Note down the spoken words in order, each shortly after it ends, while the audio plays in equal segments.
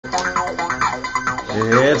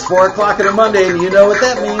It's 4 o'clock on a Monday, and you know what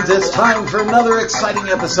that means. It's time for another exciting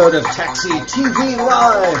episode of Taxi TV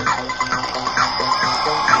Live.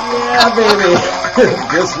 Yeah, baby.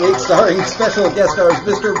 This week starring special guest stars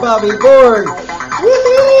Mr. Bobby Borg.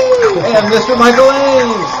 Woohoo! And Mr. Michael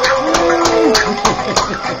Ames.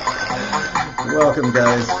 Welcome,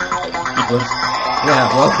 guys.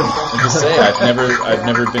 Yeah, welcome. I just say I've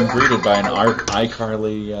never been greeted by an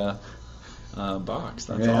iCarly box.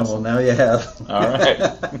 That's yeah, awesome. Well, now you have. All right.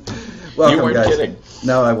 Welcome, you weren't guys. kidding.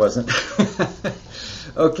 No, I wasn't.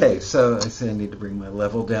 Okay, so I say I need to bring my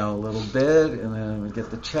level down a little bit, and then I'm going to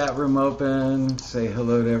get the chat room open, say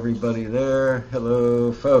hello to everybody there.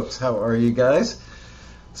 Hello, folks. How are you guys?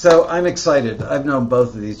 So I'm excited. I've known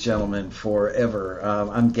both of these gentlemen forever.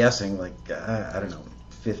 I'm guessing I don't know,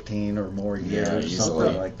 15 or more years,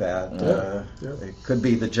 something like that. It could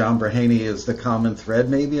be that John Brahaney is the common thread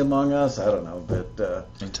maybe among us. I don't know, but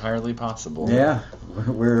entirely possible. Yeah,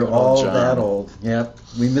 we're all that old. Yep,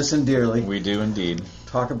 we miss him dearly. We do indeed.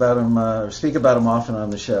 Talk about him, speak about him often on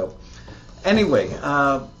the show. Anyway,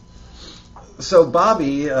 so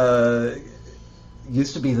Bobby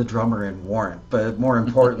used to be the drummer in Warrant, but more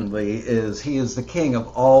importantly he is the king of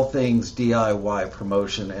all things DIY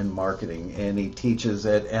promotion and marketing, and he teaches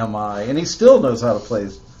at MI, and he still knows how to play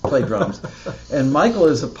drums. And Michael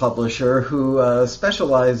is a publisher who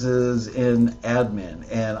specializes in admin,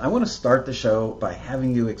 and I want to start the show by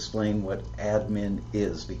having you explain what admin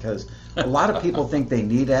is, because a lot of people think they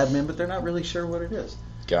need admin, but they're not really sure what it is.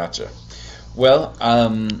 Gotcha. Well,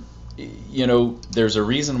 there's a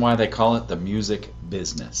reason why they call it the music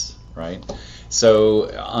business, right? So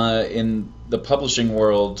in the publishing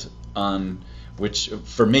world, which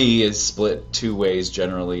for me is split two ways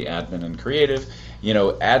generally, admin and creative.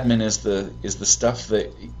 Admin is the stuff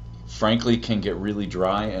that frankly can get really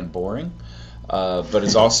dry and boring, but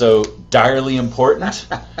is also direly important.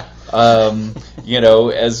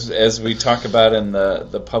 As we talk about in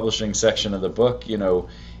the publishing section of the book,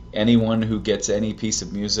 anyone who gets any piece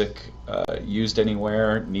of music used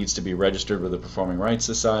anywhere needs to be registered with the Performing Rights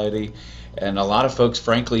Society. And a lot of folks,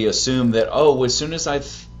 frankly, assume that, as soon as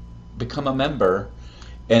I've become a member,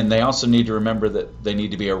 and they also need to remember that they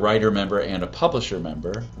need to be a writer member and a publisher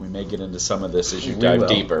member. We may get into some of this as you dive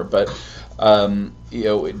deeper, but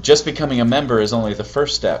just becoming a member is only the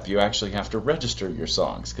first step. You actually have to register your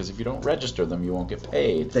songs, because if you don't register them, you won't get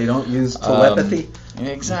paid. They don't use telepathy?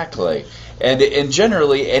 Exactly. And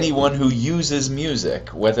generally, anyone who uses music,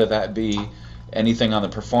 whether that be anything on the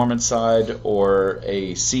performance side or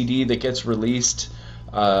a CD that gets released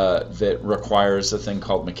that requires a thing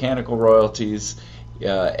called mechanical royalties,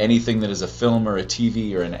 anything that is a film or a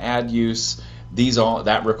TV or an ad use,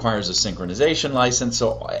 that requires a synchronization license.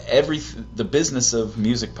 So the business of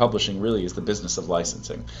music publishing really is the business of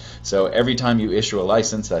licensing. So every time you issue a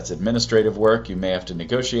license, that's administrative work. You may have to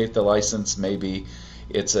negotiate the license. Maybe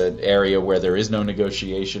it's an area where there is no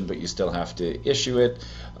negotiation, but you still have to issue it.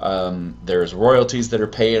 There's royalties that are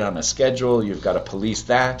paid on a schedule. You've got to police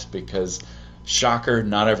that because, shocker,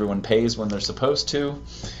 not everyone pays when they're supposed to.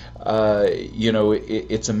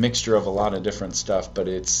 It's a mixture of a lot of different stuff, but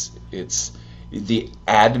it's the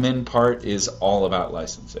admin part is all about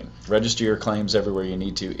licensing. Register your claims everywhere you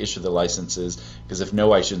need to, issue the licenses, because if no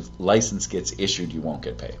license gets issued, you won't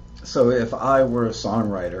get paid. So if I were a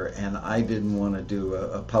songwriter and I didn't want to do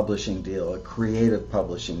a publishing deal, a creative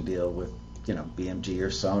publishing deal with BMG or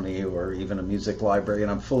Sony or even a music library,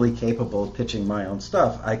 and I'm fully capable of pitching my own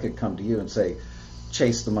stuff, I could come to you and say,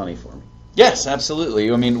 chase the money for me. Yes, absolutely.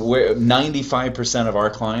 I mean, 95% of our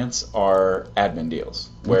clients are admin deals,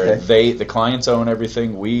 where the clients own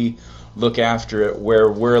everything. We look after it. Where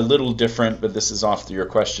we're a little different, but this is off to your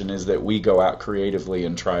question, is that we go out creatively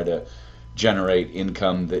and try to generate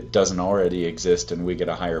income that doesn't already exist, and we get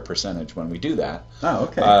a higher percentage when we do that. Oh,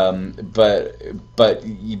 okay. But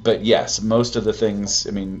yes, most of the things,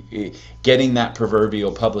 getting that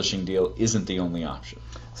proverbial publishing deal isn't the only option.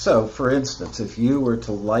 So, for instance, if you were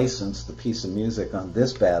to license the piece of music on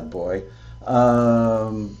this bad boy,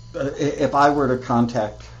 if I were to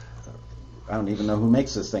contact, I don't even know who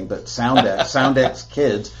makes this thing, but Soundex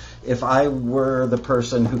Kids, if I were the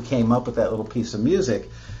person who came up with that little piece of music,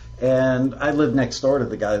 and I live next door to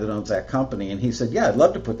the guy that owns that company, and he said, yeah, I'd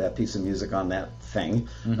love to put that piece of music on that thing,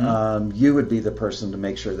 you would be the person to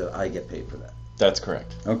make sure that I get paid for that. That's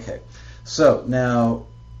correct. Okay. So, now,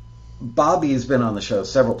 Bobby's been on the show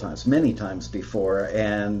several times, many times before,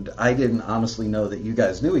 and I didn't honestly know that you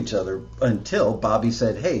guys knew each other until Bobby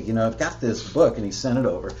said, hey, I've got this book, and he sent it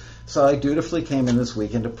over. So I dutifully came in this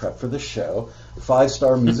weekend to prep for the show,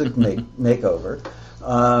 5-star music makeover.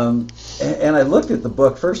 And I looked at the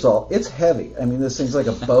book. First of all, it's heavy. I mean, this thing's like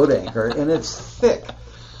a boat anchor, and it's thick.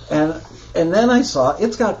 And then I saw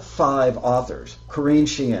it's got 5 authors: Corinne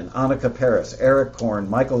Sheehan, Annika Paris, Eric Korn,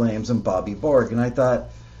 Michael Ames, and Bobby Borg. And I thought,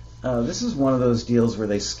 this is one of those deals where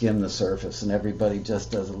they skim the surface and everybody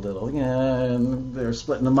just does a little, and they're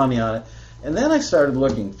splitting the money on it. And then I started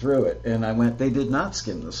looking through it, and I went, they did not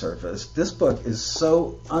skim the surface. This book is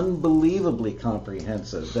so unbelievably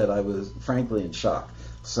comprehensive that I was frankly in shock.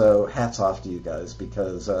 So hats off to you guys,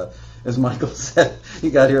 because as Michael said, he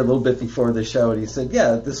got here a little bit before the show, and he said,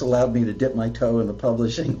 yeah, this allowed me to dip my toe in the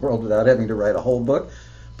publishing world without having to write a whole book.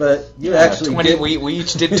 But you actually 20, we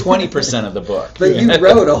each did 20% of the book. But you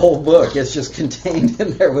wrote a whole book. It's just contained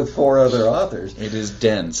in there with 4 other authors. It is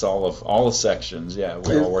dense, all the sections. Yeah,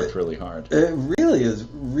 we all worked really hard. It really is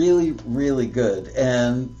really, really good.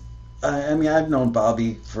 And I mean, I've known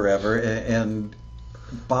Bobby forever, and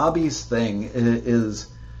Bobby's thing is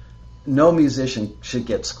no musician should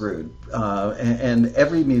get screwed, and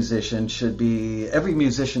every musician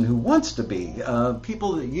who wants to be.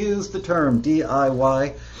 People that use the term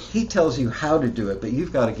DIY, he tells you how to do it, but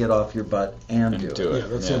you've got to get off your butt and do it. Yeah,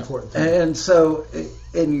 that's the important thing. And so,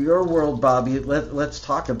 in your world, Bobby, let's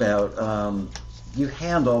talk about, you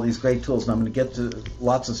hand all these great tools, and I'm going to get to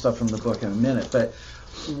lots of stuff from the book in a minute, but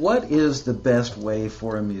what is the best way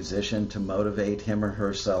for a musician to motivate him or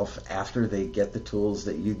herself after they get the tools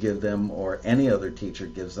that you give them or any other teacher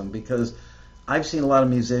gives them? Because I've seen a lot of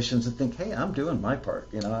musicians that think, hey, I'm doing my part.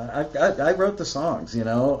 I wrote the songs,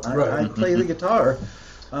 I play the guitar.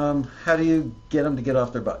 How do you get them to get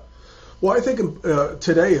off their butt? Well, I think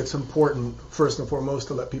today it's important, first and foremost,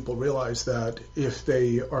 to let people realize that if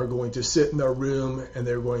they are going to sit in their room and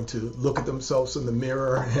they're going to look at themselves in the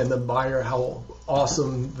mirror and admire how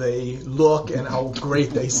awesome they look and how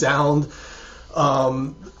great they sound,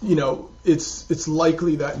 it's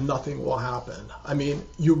likely that nothing will happen. I mean,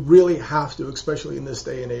 you really have to, especially in this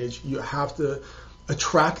day and age, you have to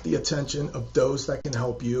attract the attention of those that can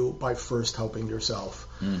help you by first helping yourself.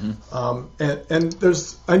 Mm-hmm.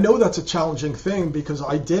 And I know that's a challenging thing because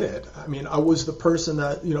I did it. I mean, I was the person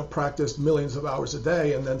that, practiced millions of hours a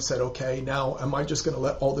day and then said, okay, now am I just going to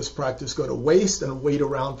let all this practice go to waste and wait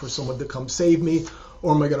around for someone to come save me,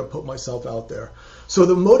 or am I going to put myself out there? So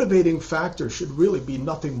the motivating factor should really be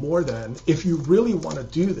nothing more than, if you really want to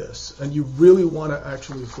do this and you really want to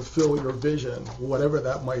actually fulfill your vision, whatever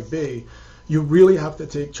that might be, you really have to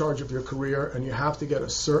take charge of your career, and you have to get a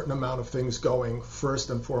certain amount of things going first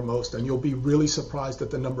and foremost. And you'll be really surprised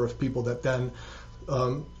at the number of people that then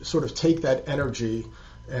sort of take that energy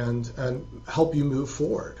and help you move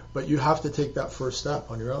forward. But you have to take that first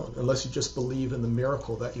step on your own, unless you just believe in the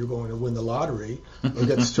miracle that you're going to win the lottery or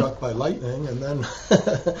get struck by lightning, and then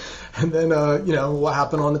what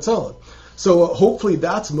happened on its own. So hopefully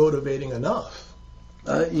that's motivating enough.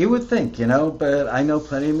 You would think, but I know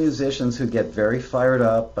plenty of musicians who get very fired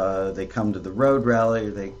up. They come to the road rally,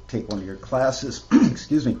 or they take one of your classes,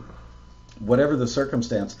 excuse me, whatever the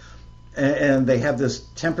circumstance, and they have this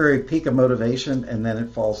temporary peak of motivation, and then it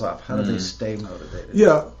falls off. How do they stay motivated?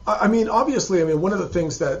 Yeah, I mean, obviously, one of the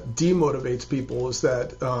things that demotivates people is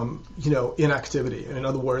that, inactivity. In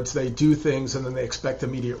other words, they do things and then they expect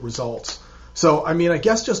immediate results. So, I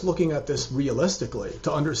guess just looking at this realistically,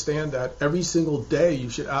 to understand that every single day you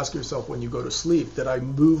should ask yourself when you go to sleep, did I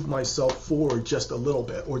move myself forward just a little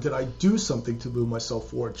bit? Or did I do something to move myself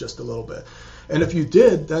forward just a little bit? And if you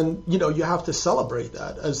did, then, you have to celebrate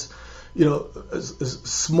that. As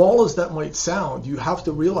small as that might sound, you have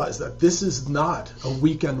to realize that this is not a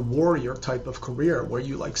weekend warrior type of career where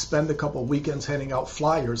you spend a couple of weekends handing out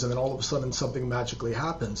flyers and then all of a sudden something magically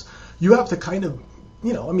happens. You have to kind of,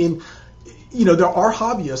 there are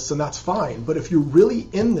hobbyists, and that's fine. But if you're really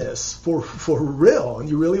in this for real and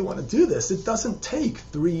you really want to do this, it doesn't take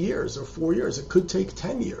 3 years or 4 years. It could take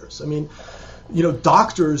 10 years.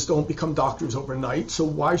 Doctors don't become doctors overnight. So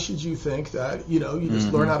why should you think that, you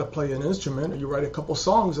just learn how to play an instrument, or you write a couple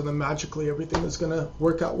songs, and then magically everything is going to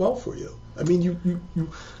work out well for you?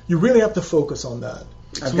 You really have to focus on that.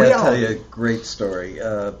 I've got to tell you a great story.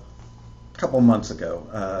 A couple months ago,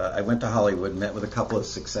 I went to Hollywood and met with a couple of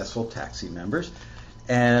successful taxi members,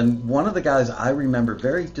 and one of the guys I remember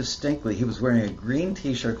very distinctly, he was wearing a green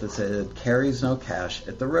t-shirt that said "Carries No Cash"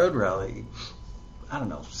 at the road rally, I don't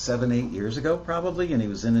know, 7-8 years ago probably, and he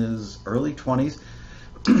was in his early 20s,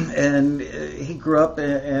 and he grew up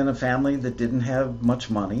in a family that didn't have much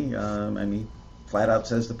money. He flat out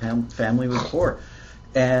says the family was poor,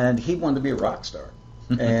 and he wanted to be a rock star.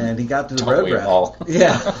 And he got to the road rally.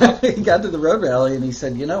 Yeah, he got to the road rally and he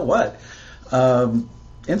said, you know what?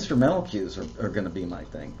 instrumental cues are going to be my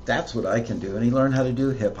thing. That's what I can do. And he learned how to do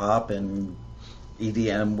hip hop and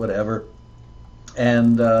EDM, whatever.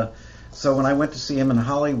 And so when I went to see him in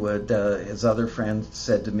Hollywood, his other friend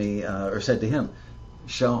said to me, or said to him,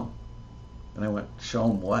 "Show him." And I went, "Show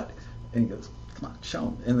him what?" And he goes, "Come on, show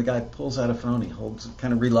him." And the guy pulls out a phone. He holds,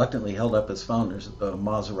 kind of reluctantly held up his phone. There's a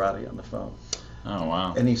Maserati on the phone. Oh,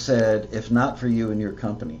 wow. And he said, "If not for you and your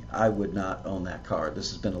company, I would not own that car. This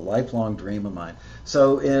has been a lifelong dream of mine."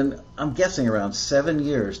 So in, I'm guessing, around 7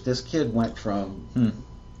 years, this kid went from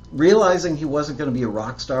realizing he wasn't going to be a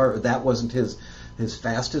rock star, or that wasn't his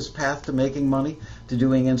fastest path to making money, to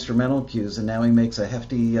doing instrumental cues, and now he makes a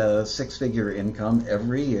hefty six-figure income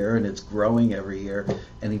every year, and it's growing every year,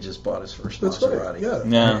 and he just bought his first Maserati. Right.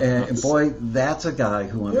 Yeah. And boy, that's a guy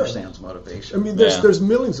who understands motivation. I mean, there's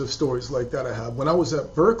millions of stories like that I have. When I was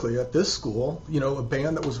at Berkeley, at this school, a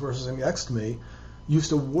band that was rehearsing next to me used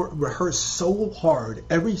to rehearse so hard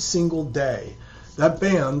every single day. That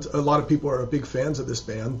band, a lot of people are big fans of this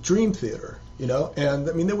band, Dream Theater, and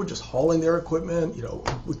I mean, they were just hauling their equipment,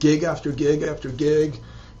 gig after gig after gig,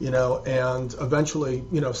 and eventually,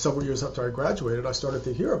 several years after I graduated, I started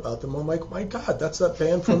to hear about them. I'm like, my God, that's that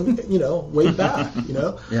band from, way back,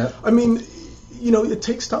 Yeah. I mean, it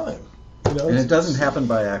takes time, And it doesn't happen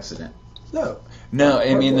by accident. No. No,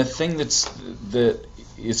 I mean, the thing that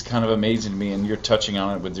is kind of amazing to me, and you're touching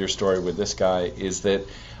on it with your story with this guy, is that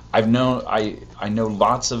I know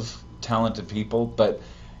lots of talented people, but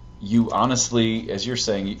you honestly, as you're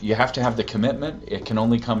saying, you have to have the commitment. It can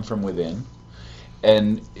only come from within,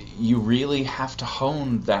 and you really have to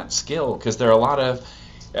hone that skill, because there are a lot of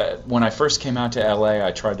when I first came out to LA,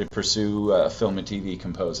 I tried to pursue film and TV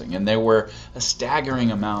composing, and there were a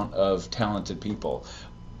staggering amount of talented people.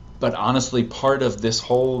 But honestly, part of this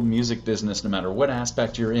whole music business, no matter what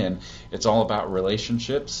aspect you're in, it's all about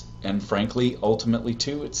relationships, and frankly, ultimately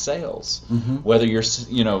too, it's sales. Mm-hmm. Whether you're,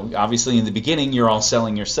 obviously in the beginning, you're all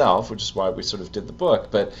selling yourself, which is why we sort of did the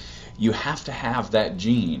book, but you have to have that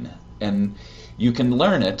gene, and you can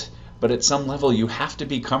learn it, but at some level, you have to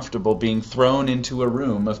be comfortable being thrown into a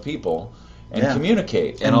room of people and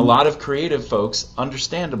communicate. And a lot of creative folks,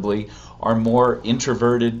 understandably, are more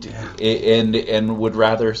introverted and would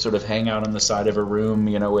rather sort of hang out on the side of a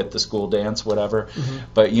room, at the school dance, whatever. Mm-hmm.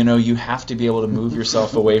 But, you have to be able to move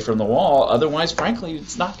yourself away from the wall. Otherwise, frankly,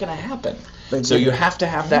 it's not going to happen. So you have to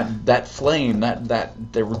have that flame,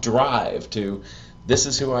 the drive to, this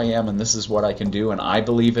is who I am and this is what I can do, and I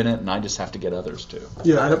believe in it, and I just have to get others to.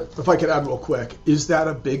 Yeah, and if I could add real quick, is that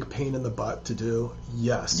a big pain in the butt to do?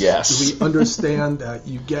 Yes. Do we understand that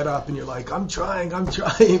you get up and you're like, I'm trying,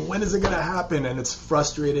 when is it going to happen? And it's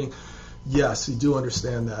frustrating. Yes, we do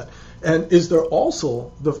understand that. And is there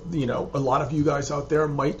also, a lot of you guys out there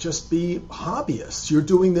might just be hobbyists. You're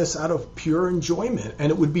doing this out of pure enjoyment,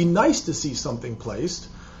 and it would be nice to see something placed.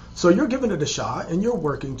 So you're giving it a shot, and you're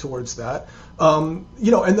working towards that. And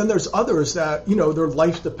then there's others that, their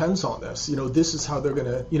life depends on this. This is how they're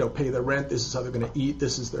going to, pay their rent. This is how they're going to eat.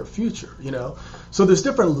 This is their future, So there's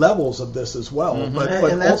different levels of this as well. Mm-hmm.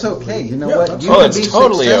 But and that's okay. You know what? You can be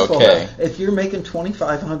totally okay. If you're making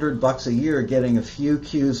 $2,500 a year getting a few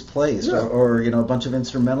cues placed, or a bunch of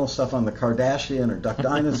instrumental stuff on the Kardashian or Duck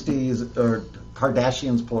Dynasties, or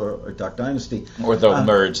Kardashians or Duck Dynasty. Or they'll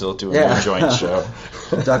merge. They'll do a new joint show.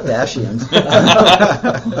 Duck Dashians.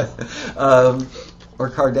 Or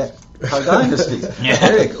Dynasty.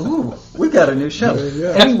 Ooh, we got a new show.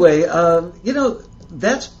 Anyway,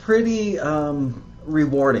 that's pretty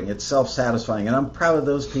rewarding. It's self-satisfying, and I'm proud of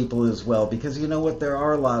those people as well, because you know what? There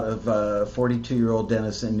are a lot of 42-year-old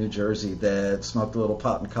dentists in New Jersey that smoked a little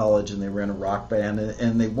pot in college, and they were in a rock band,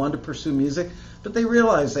 and they wanted to pursue music, but they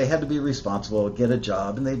realized they had to be responsible, get a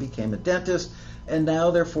job, and they became a dentist. And now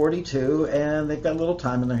they're 42, and they've got a little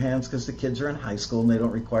time in their hands because the kids are in high school and they don't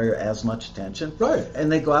require as much attention. Right.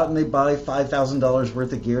 And they go out and they buy $5,000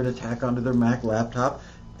 worth of gear to tack onto their Mac laptop.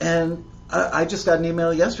 And I just got an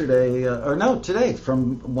email today,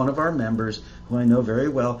 from one of our members who I know very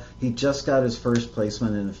well. He just got his first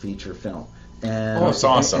placement in a feature film. And, that's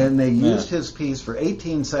awesome. And they used his piece for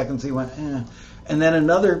 18 seconds. He went, eh. And then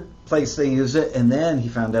another place they used it, and then he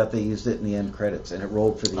found out they used it in the end credits, and it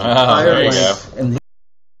rolled for the entire length. And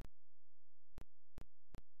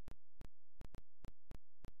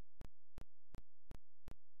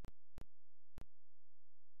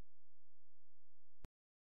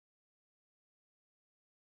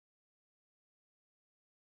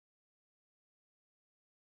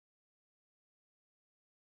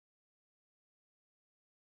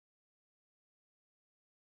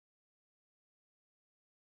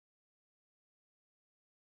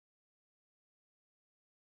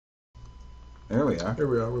There we are. Here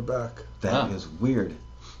we are. We're back. That is weird.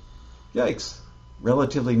 Yikes.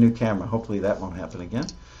 Relatively new camera. Hopefully that won't happen again.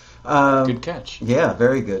 Good catch. Yeah,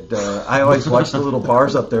 very good. I always watch the little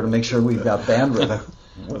bars up there to make sure we've got bandwidth. I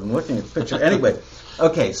wasn't looking at the picture. Anyway,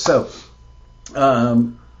 okay, so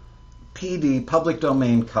PD, public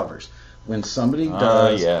domain covers. When somebody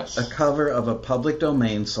does a cover of a public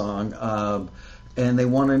domain song, and they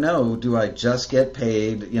want to know, do I just get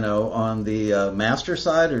paid, on the master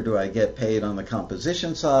side, or do I get paid on the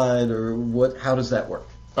composition side, or what? How does that work?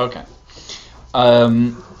 Okay.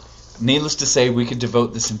 Needless to say, we could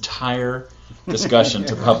devote this entire discussion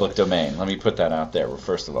to public domain. Let me put that out there,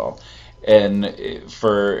 first of all. And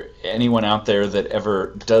for anyone out there that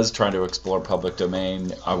ever does try to explore public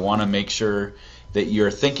domain, I want to make sure that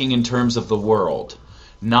you're thinking in terms of the world,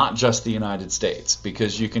 not just the United States,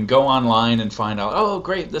 because you can go online and find out, oh,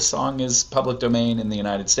 great, this song is public domain in the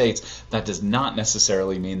United States. That does not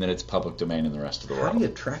necessarily mean that it's public domain in the rest of the world. How do you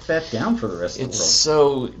track that down for the rest of the world?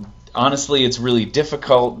 So, honestly, it's really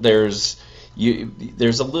difficult. There's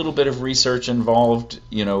a little bit of research involved,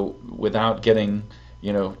 without getting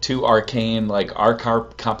too arcane. Like our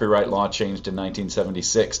copyright law changed in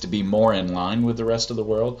 1976 to be more in line with the rest of the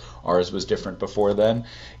world. Ours was different before then,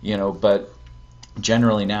 but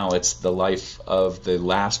generally now it's the life of the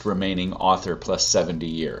last remaining author plus 70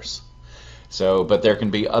 years. So, but there can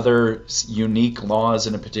be other unique laws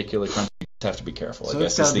in a particular country. You just have to be careful. So I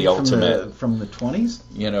guess it's the ultimate. From the 20s?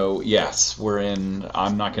 Yes, we're in.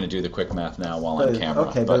 I'm not going to do the quick math now while on camera.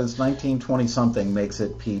 Okay, but it's 1920 something makes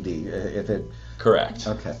it PD. If it. Correct.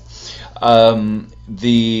 Okay. But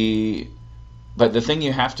the thing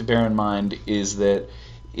you have to bear in mind is that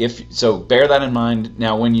bear that in mind.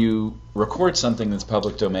 Now, when you record something that's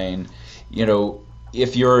public domain,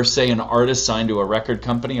 if you're, say, an artist signed to a record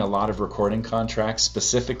company, a lot of recording contracts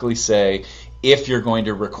specifically say, if you're going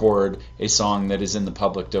to record a song that is in the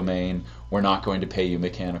public domain, we're not going to pay you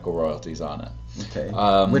mechanical royalties on it. Okay.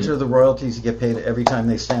 Which are the royalties you get paid every time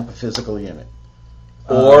they stamp a physical unit?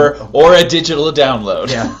 Or a digital download.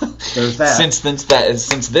 Yeah, there's that.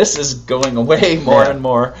 Since this is going away more and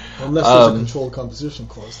more. Unless there's a controlled composition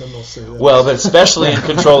clause, then they'll say that. Well, but especially in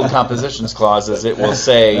controlled compositions clauses, it will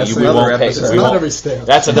say we won't pay. Not every stamp.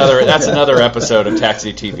 That's another episode of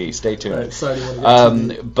Taxi TV. Stay tuned. Right, sorry,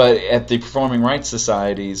 but at the performing rights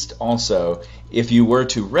societies also, if you were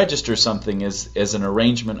to register something as an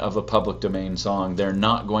arrangement of a public domain song, they're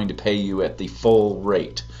not going to pay you at the full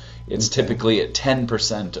rate. It's typically at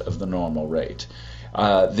 10% of the normal rate.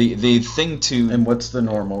 The thing to... And what's the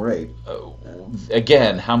normal rate?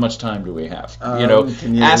 Again, how much time do we have?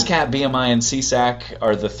 ASCAP, BMI, and CSAC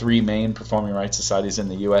are the three main performing rights societies in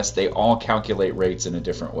the U.S. They all calculate rates in a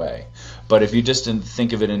different way. But if you just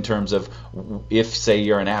think of it in terms of, if, say,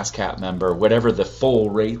 you're an ASCAP member, whatever the full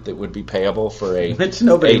rate that would be payable for a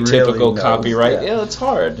typical copyright, it's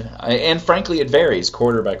hard. And frankly, it varies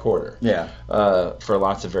quarter by quarter. Yeah. For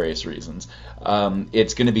lots of various reasons.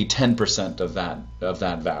 It's going to be 10% of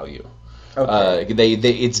that value. Okay.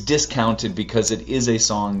 It's discounted because it is a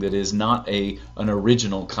song that is not an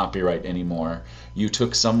original copyright anymore. You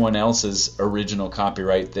took someone else's original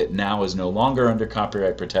copyright that now is no longer under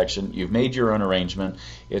copyright protection. You've made your own arrangement.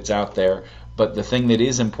 It's out there. But the thing that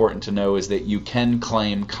is important to know is that you can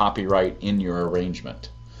claim copyright in your arrangement.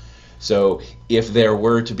 So if there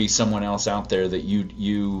were to be someone else out there that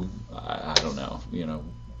you I don't know,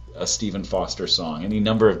 a Stephen Foster song, any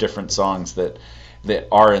number of different songs that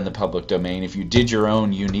are in the public domain, if you did your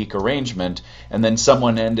own unique arrangement and then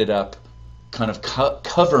someone ended up kind of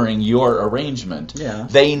covering your arrangement,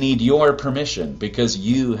 they need your permission because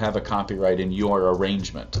you have a copyright in your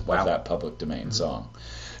arrangement of that public domain song.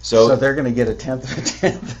 So they're going to get a tenth of a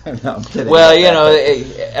tenth. No, I'm kidding. Well,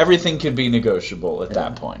 everything could be negotiable at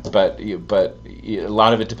that point, but a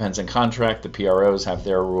lot of it depends on contract. The PROs have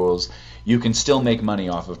their rules. You can still make money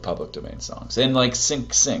off of public domain songs. And like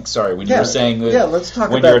Sync. Sorry, when you were saying that, let's talk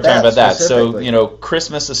when about you were talking about that. specifically. So,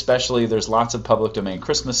 Christmas especially, there's lots of public domain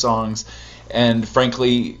Christmas songs. And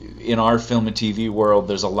frankly, in our film and TV world,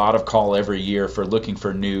 there's a lot of call every year for looking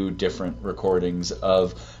for new, different recordings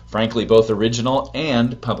of, frankly, both original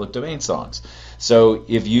and public domain songs. So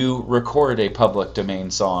if you record a public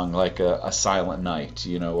domain song like a Silent Night,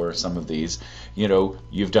 or some of these,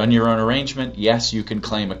 you've done your own arrangement. Yes, you can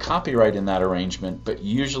claim a copyright in that arrangement, but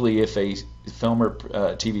usually if a film or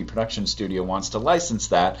TV production studio wants to license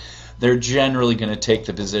that, they're generally going to take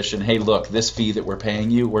the position, hey, look, this fee that we're paying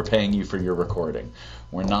you for your recording.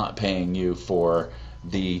 We're not paying you for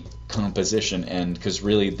the composition end, because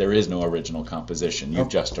really there is no original composition. You've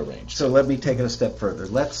just arranged. So let me take it a step further.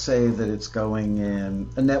 Let's say that it's going in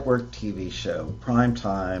a network TV show, prime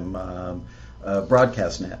time,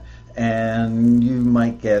 broadcast net. And you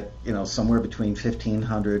might get, somewhere between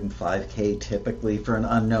 $1,500 and $5,000 typically for an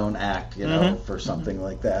unknown act, for something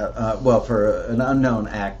like that. For an unknown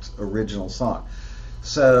act original song.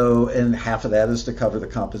 So, and half of that is to cover the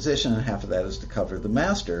composition, and half of that is to cover the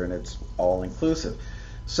master, and it's all inclusive.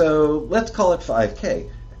 So let's call it $5,000.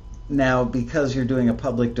 Now, because you're doing a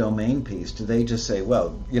public domain piece, do they just say,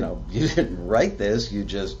 well, you didn't write this, you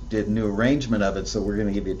just did a new arrangement of it, so we're going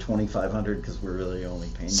to give you $2,500 because we're really only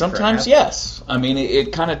paying you Sometimes, for yes. I mean,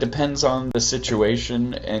 it kind of depends on the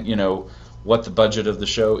situation and, what the budget of the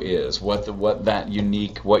show is, what your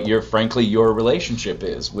relationship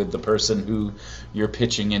is with the person who you're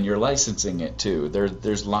pitching and you're licensing it to.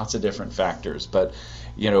 There's lots of different factors, but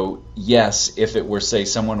yes, if it were, say,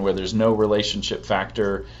 someone where there's no relationship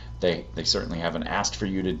factor, they certainly haven't asked for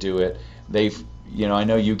you to do it. I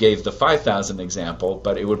know you gave the 5,000 example,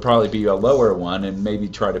 but it would probably be a lower one and maybe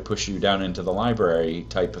try to push you down into the library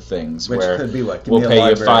type of things. Which where could be what? We'll pay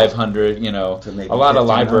you $500. A lot of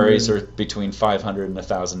libraries $1,500. are between $500 and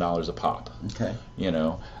 $1,000 a pop. Okay.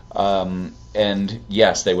 And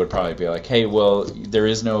yes, they would probably be like, hey, well, there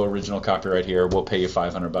is no original copyright here. We'll pay you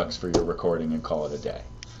 $500 for your recording and call it a day.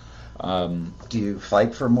 Do you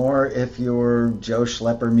fight for more if you're Joe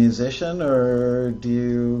Schlepper musician, or do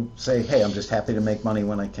you say, hey, I'm just happy to make money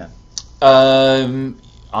when I can?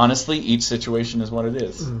 Honestly, each situation is what it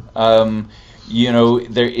is. Mm.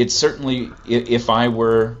 It's certainly, if I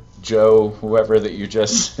were Joe, whoever that you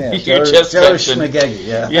just Joe mentioned,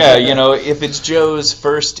 Schmegegi, if it's Joe's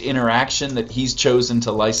first interaction that he's chosen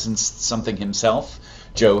to license something himself,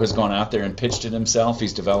 Joe has gone out there and pitched it himself,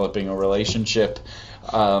 he's developing a relationship,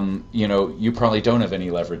 you probably don't have any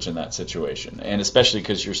leverage in that situation. And especially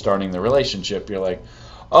because you're starting the relationship, you're like,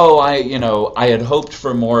 oh, I had hoped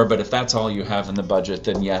for more, but if that's all you have in the budget,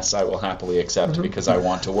 then yes, I will happily accept because I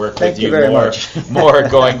want to work with you more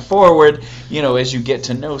going forward. As you get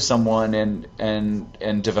to know someone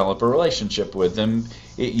and develop a relationship with them,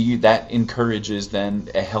 that encourages then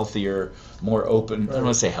a healthier, more open, I don't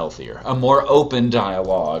want to say healthier, a more open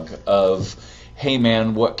dialogue of, hey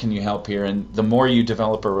man, what can you help here? And the more you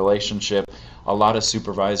develop a relationship, a lot of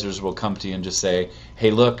supervisors will come to you and just say,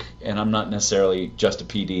 hey, look, and I'm not necessarily just a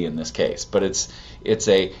PD in this case, but it's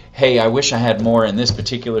a, hey, I wish I had more in this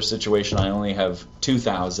particular situation. I only have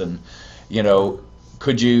 2,000.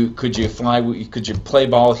 Could you play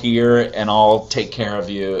ball here and I'll take care of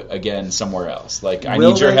you again somewhere else? Like, I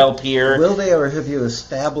need your help here. Will they, or have you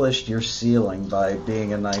established your ceiling by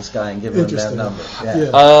being a nice guy and giving them that number?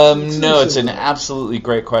 Yeah. No, it's an absolutely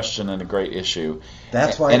great question and a great issue.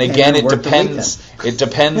 That's why. And again, it depends. It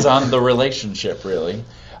depends on the relationship, really,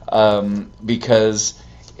 because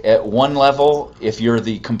at one level, if you're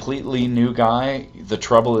the completely new guy, the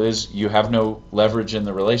trouble is you have no leverage in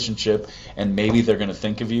the relationship, and maybe they're going to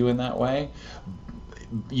think of you in that way.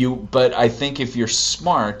 But I think if you're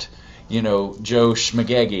smart, Joe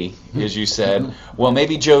Schmegegi, as you said, well,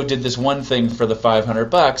 maybe Joe did this one thing for the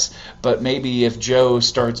 $500, but maybe if Joe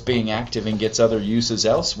starts being active and gets other uses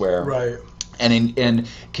elsewhere, Right. And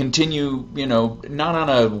continue, not on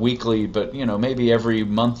a weekly, but maybe every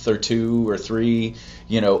month or 2 or 3,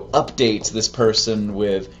 updates this person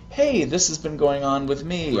with, hey, this has been going on with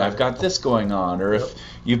me. I've got this going on. Or if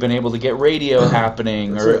you've been able to get radio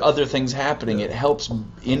happening or other things happening, it helps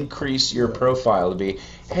increase your profile to be,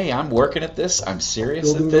 hey, I'm working at this. I'm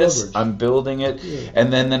serious at this. Leverage. I'm building it. Yeah.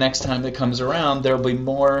 And then the next time it comes around, there'll be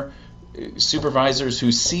more supervisors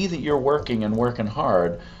who see that you're working and working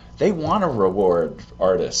hard. They want to reward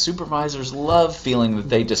artists. Supervisors love feeling that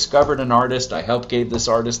they discovered an artist. I helped gave this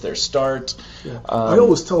artist their start. Yeah. I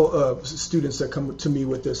always tell students that come to me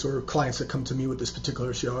with this, or clients that come to me with this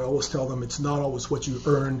particular show, I always tell them it's not always what you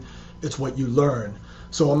earn, it's what you learn.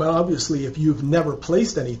 So obviously, if you've never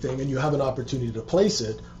placed anything and you have an opportunity to place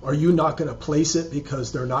it, are you not going to place it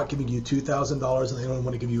because they're not giving you $2,000 and they only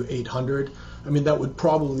want to give you $800? I mean, that would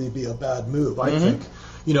probably be a bad move, I think.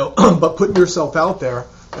 But putting yourself out there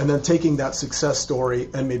and then taking that success story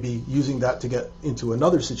and maybe using that to get into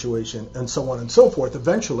another situation and so on and so forth,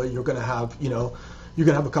 eventually you're going to have,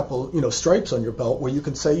 a couple, stripes on your belt where you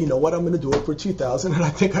can say, what, I'm going to do it for $2,000 and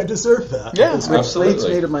I think I deserve that. Yeah, Which leads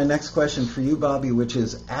me to my next question for you, Bobby, which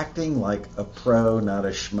is acting like a pro, not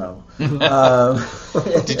a schmo.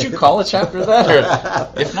 Did you call a chapter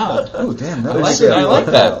that? Or if not. Oh, damn. I like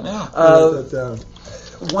that. Yeah.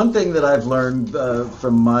 One thing that I've learned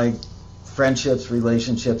from my friendships,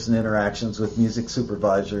 relationships, and interactions with music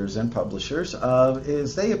supervisors and publishers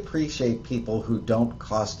is they appreciate people who don't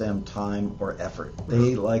cost them time or effort.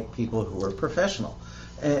 They like people who are professional.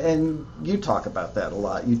 And you talk about that a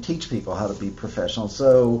lot. You teach people how to be professional.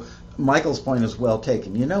 So Michael's point is well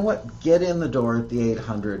taken. You know what? Get in the door at the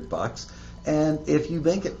 $800, and if you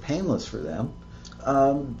make it painless for them,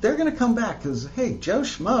 they're going to come back because, hey, Joe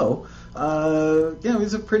Schmo,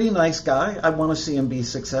 he's a pretty nice guy. I want to see him be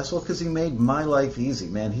successful because he made my life easy,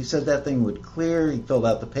 man. He said that thing would clear. He filled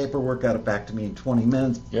out the paperwork, got it back to me in 20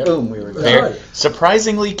 minutes. Yep. Boom, we were Very, done.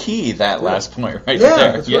 surprisingly key, that last point right Yeah,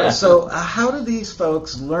 there. that's right. So how do these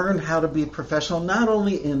folks learn how to be professional, not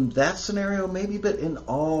only in that scenario maybe, but in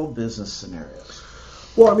all business scenarios?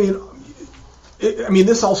 Well, I mean,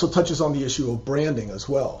 this also touches on the issue of branding as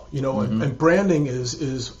well, and branding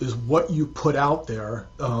is what you put out there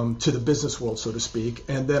to the business world, so to speak,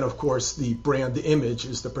 and then of course the image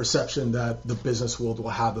is the perception that the business world will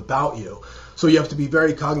have about you. So you have to be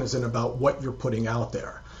very cognizant about what you're putting out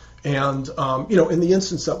there. And in the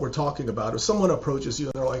instance that we're talking about, if someone approaches you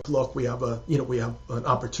and they're like, "Look, we have an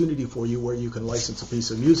opportunity for you where you can license a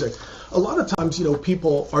piece of music," a lot of times,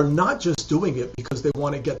 people are not just doing it because they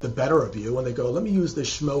want to get the better of you and they go, "Let me use this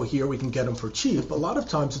schmo here. We can get them for cheap." A lot of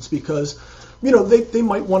times it's because, they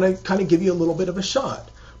might want to kind of give you a little bit of a shot.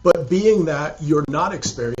 But being that you're not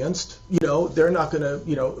experienced, they're not going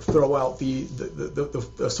to, throw out the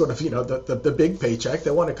sort of, the big paycheck. They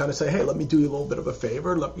want to kind of say, "Hey, let me do you a little bit of a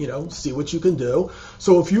favor. See what you can do."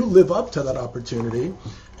 So if you live up to that opportunity,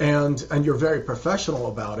 and you're very professional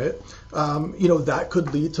about it, that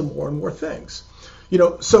could lead to more and more things.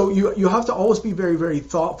 So you have to always be very, very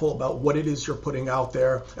thoughtful about what it is you're putting out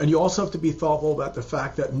there. And you also have to be thoughtful about the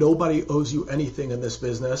fact that nobody owes you anything in this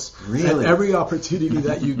business. Really? And every opportunity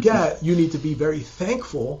that you get, you need to be very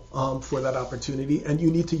thankful for that opportunity. And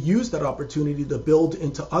you need to use that opportunity to build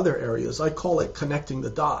into other areas. I call it connecting the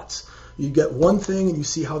dots. You get one thing and you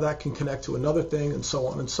see how that can connect to another thing and so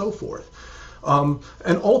on and so forth. And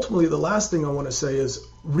ultimately, the last thing I want to say is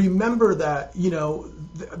remember that,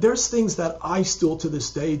 there's things that I still to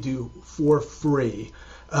this day do for free.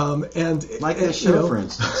 And like this show, for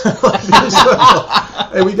instance.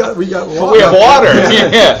 And we got water. We have water.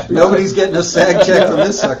 Yeah. Nobody's getting a SAG check from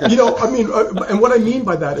this sucker. And what I mean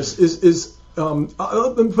by that is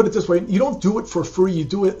let me put it this way: you don't do it for free. You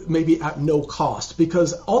do it maybe at no cost,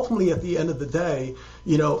 because ultimately, at the end of the day,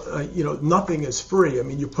 nothing is free. I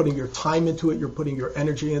mean, you're putting your time into it, you're putting your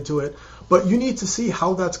energy into it, but you need to see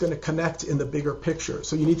how that's going to connect in the bigger picture.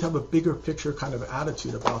 So you need to have a bigger picture kind of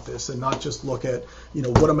attitude about this, and not just look at,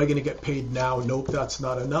 what am I going to get paid now? Nope, that's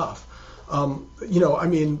not enough. A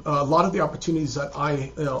lot of the opportunities that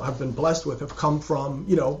I have been blessed with have come from,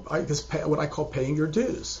 what I call paying your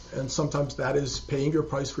dues. And sometimes that is paying your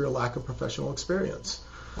price for your lack of professional experience.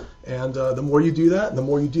 And the more you do that, and the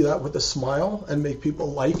more you do that with a smile and make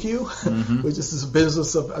people like you, which is a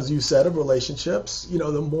business of, as you said, of relationships,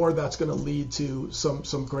 the more that's going to lead to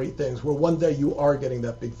some great things where one day you are getting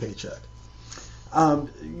that big paycheck.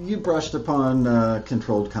 You brushed upon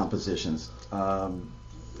controlled compositions.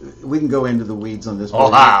 We can go into the weeds on this. Oh,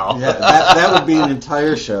 wow. Yeah, that would be an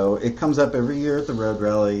entire show. It comes up every year at the Road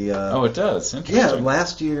Rally. It does. Interesting. Yeah,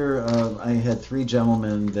 last year I had 3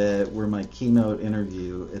 gentlemen that were my keynote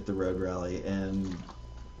interview at the Road Rally, and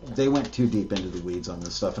they went too deep into the weeds on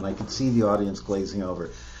this stuff, and I could see the audience glazing over.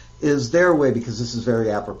 Is there a way, because this is very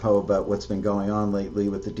apropos about what's been going on lately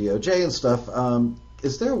with the DOJ and stuff,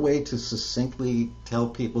 is there a way to succinctly tell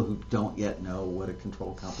people who don't yet know what a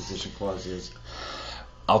controlled composition clause is?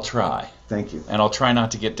 I'll try. Thank you. And I'll try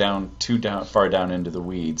not to get too far down into the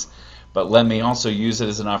weeds. But let me also use it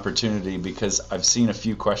as an opportunity, because I've seen a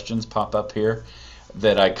few questions pop up here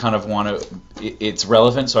that I kind of want to. It's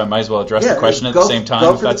relevant, so I might as well address the question at the same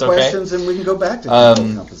time, if that's okay. Go for the questions, and we can go back to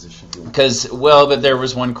controlled composition. But there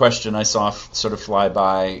was one question I saw sort of fly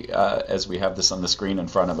by as we have this on the screen in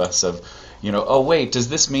front of us of, oh wait, does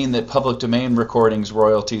this mean that public domain recordings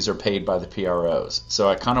royalties are paid by the PROs? So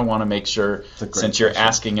I kind of want to make sure, since you're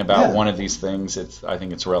asking about one of these things, I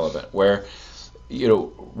think it's relevant. Where,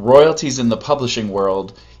 royalties in the publishing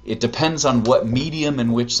world, it depends on what medium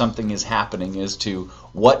in which something is happening as to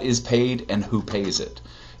what is paid and who pays it.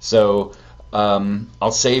 So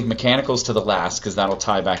I'll save mechanicals to the last, because that'll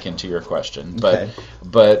tie back into your question.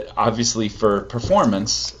 But obviously for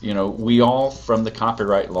performance, we all from the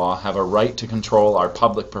copyright law have a right to control our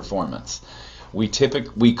public performance. We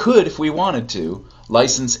could, if we wanted to,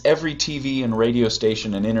 license every TV and radio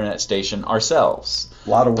station and internet station ourselves. A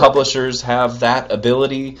lot of work. Publishers have that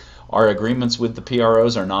ability. Our agreements with the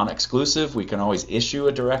PROs are non-exclusive. We can always issue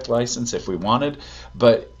a direct license if we wanted,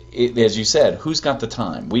 but as you said, who's got the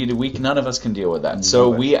time? We none of us can deal with that. So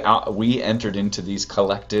we entered into these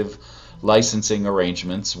collective licensing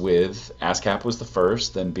arrangements with ASCAP was the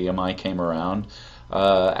first, then BMI came around.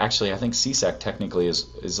 Actually, I think SESAC technically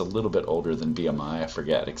is a little bit older than BMI. I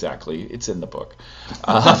forget exactly. It's in the book.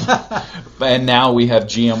 And now we have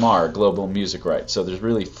GMR, Global Music Rights. So there's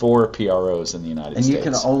really 4 PROs in the United States. And you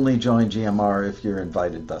can only join GMR if you're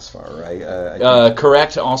invited thus far, right?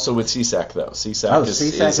 Correct. Also with SESAC, though.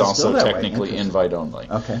 SESAC is also still technically invite only.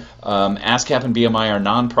 Okay. ASCAP and BMI are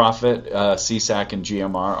non-profit. SESAC and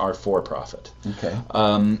GMR are for-profit. Okay.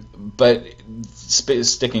 But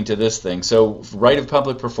sticking to this thing, so right of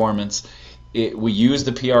public performance, we use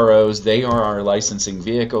the PROs. They are our licensing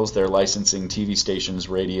vehicles. They're licensing TV stations,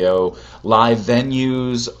 radio, live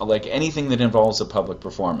venues, like anything that involves a public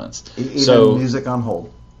performance. Even music on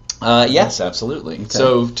hold. Yes, absolutely. Okay.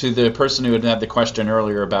 So to the person who had the question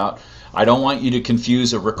earlier about, I don't want you to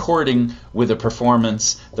confuse a recording with a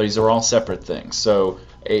performance. These are all separate things. So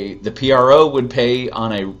the PRO would pay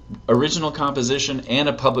on a original composition and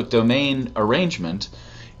a public domain arrangement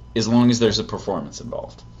as long as there's a performance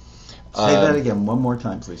involved. Say that again one more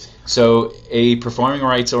time, please. So a performing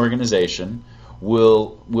rights organization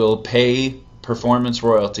will pay performance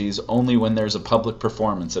royalties only when there's a public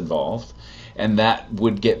performance involved, and that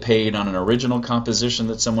would get paid on an original composition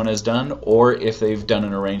that someone has done, or if they've done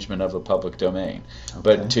an arrangement of a public domain. Okay.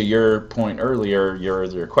 But to your point earlier,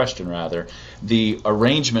 your question rather, the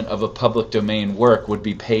arrangement of a public domain work would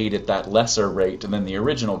be paid at that lesser rate than the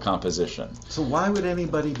original composition. So why would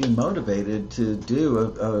anybody be motivated to do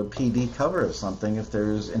a PD cover of something if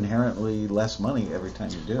there's inherently less money every time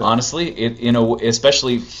you do it? Honestly,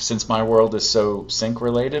 especially since my world is so sync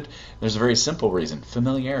related, there's a very simple reason: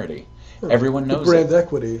 familiarity. Everyone knows the brand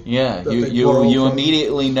equity. Yeah, you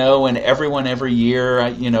immediately know, and everyone every year,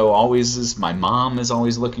 always is. My mom is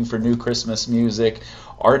always looking for new Christmas music.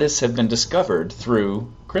 Artists have been discovered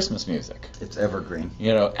through Christmas music. It's evergreen.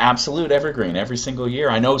 Absolute evergreen every single year.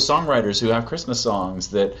 I know songwriters who have Christmas songs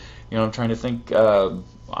that, I'm trying to think.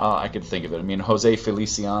 I could think of it. I mean, Jose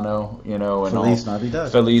Feliciano, and Feliz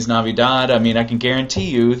Navidad. Feliz Navidad. I mean, I can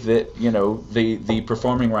guarantee you that the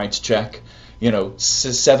performing rights check,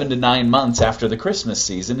 7 to 9 months after the Christmas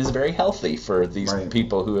season is very healthy for these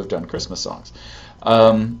people who have done Christmas songs.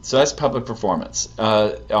 So that's public performance.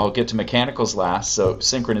 I'll get to mechanicals last. So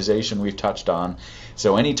synchronization we've touched on.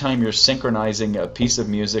 So anytime you're synchronizing a piece of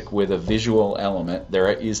music with a visual element, there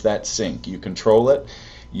is that sync. You control it.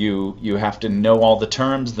 You have to know all the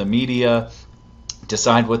terms, the media,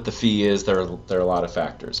 decide what the fee is. There are a lot of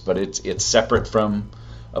factors, but it's separate from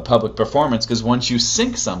a public performance, because once you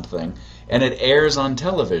sync something and it airs on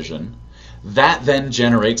television, that then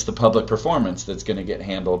generates the public performance that's going to get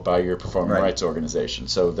handled by your performing rights organization.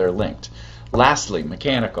 So they're linked. Lastly,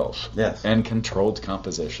 mechanicals and controlled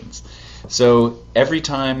compositions. So every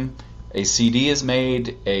time a CD is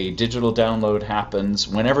made, a digital download happens,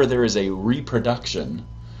 whenever there is a reproduction,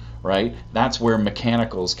 right, that's where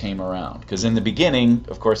mechanicals came around. Because in the beginning,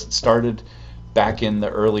 of course, it started back in the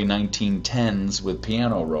early 1910s with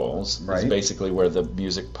piano rolls. That's basically where the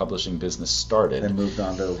music publishing business started. They moved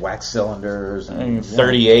on to wax cylinders and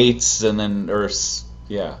 38s, and then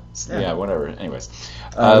whatever. Anyways,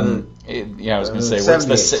 I was going to say what's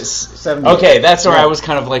the 78. Okay, that's where I was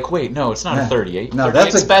kind of like, wait, no, it's not a 38. No, 38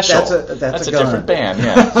 that's special. That's a different band.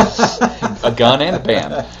 Yeah, a gun and a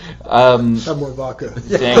band. Have more vodka.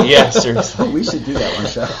 Yeah, seriously. We should do that one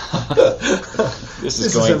shot. This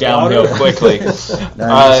is going downhill quickly.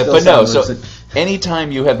 So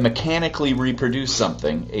anytime you have mechanically reproduced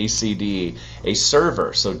something, a CD, a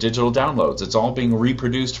server, so digital downloads, it's all being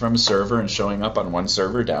reproduced from a server and showing up on one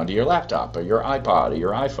server down to your laptop or your iPod or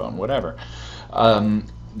your iPhone, whatever.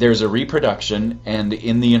 There's a reproduction, and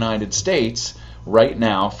in the United States, right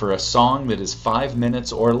now, for a song that is 5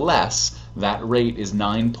 minutes or less, that rate is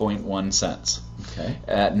 9.1 cents. Okay.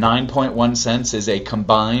 9.1 cents is a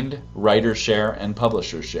combined writer share and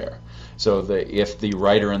publisher share. So if the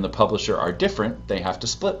writer and the publisher are different, they have to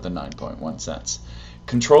split the 9.1 cents.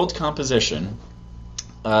 Controlled composition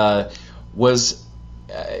this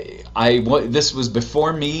was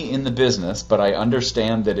before me in the business, but I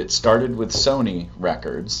understand that it started with Sony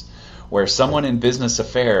Records, where someone in business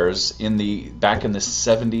affairs back in the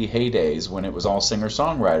 70 heydays when it was all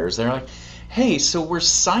singer-songwriters, they're like, hey, so we're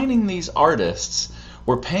signing these artists,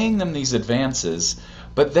 we're paying them these advances,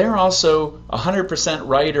 but they're also 100%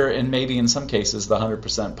 writer and maybe in some cases the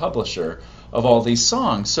 100% publisher of all these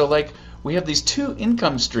songs. So we have these two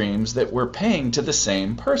income streams that we're paying to the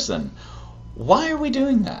same person. Why are we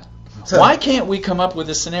doing that? So- Why can't we come up with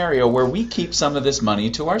a scenario where we keep some of this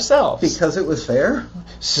money to ourselves? Because it was fair.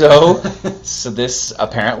 So this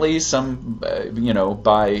apparently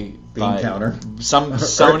by counter. some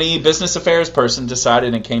Sony business affairs person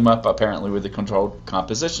decided and came up apparently with the controlled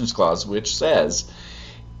compositions clause, which says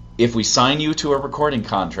if we sign you to a recording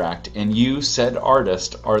contract and you, said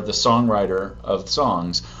artist, are the songwriter of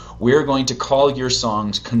songs, we're going to call your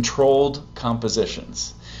songs controlled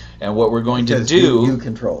compositions. And what we're going to do... You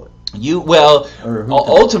control it.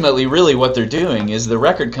 Ultimately, really what they're doing is the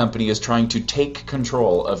record company is trying to take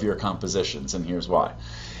control of your compositions, and here's why.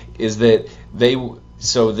 Is that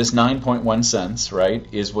so this 9.1 cents, right,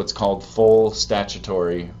 is what's called full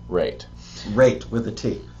statutory rate. Rate with a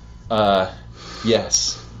T.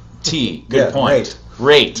 Yes. T. Good point.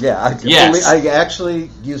 Rate. Yeah, I actually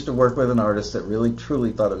used to work with an artist that really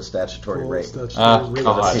truly thought it was statutory rate.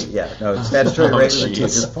 God. Yeah, no, it's statutory rate with a T.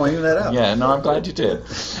 Just pointing that out. Yeah, no, I'm glad you did.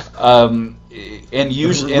 And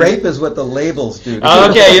usually rape is what the labels do.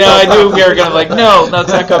 Okay, I knew we were gonna no, let's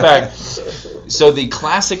not go back. So the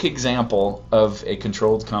classic example of a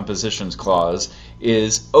controlled compositions clause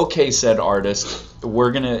is, okay, said artist,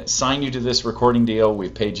 we're gonna sign you to this recording deal.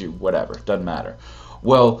 We've paid you whatever, doesn't matter.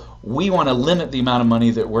 Well, we want to limit the amount of money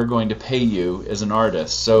that we're going to pay you as an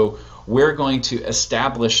artist. So we're going to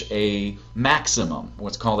establish a maximum,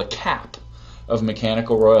 what's called a cap, of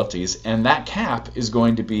mechanical royalties, and that cap is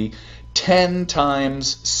going to be 10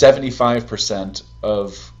 times 75%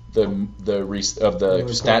 of the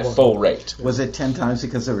full rate. Was it 10 times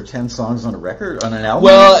because there were 10 songs on a record, on an album?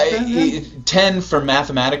 Well, 10 for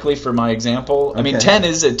mathematically for my example. Okay. I mean, 10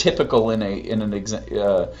 is a typical in an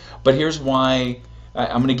example. But here's why.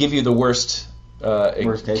 I'm going to give you the worst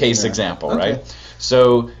case example, okay. Right?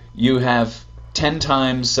 So you have 10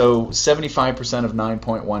 times, so 75% of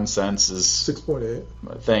 9.1 cents is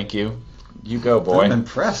 6.8. Thank you. You go, boy. I'm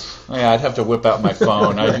impressed. Oh, yeah, I'd have to whip out my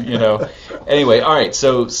phone. Anyway, all right.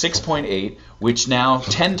 So 6.8, which now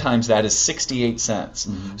 10 times that is 68 cents.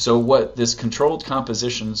 Mm-hmm. So what this controlled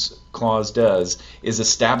compositions clause does is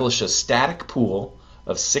establish a static pool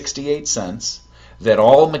of 68 cents that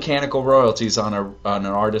all mechanical royalties on an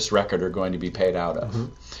artist's record are going to be paid out of. Mm-hmm.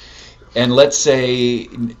 And let's say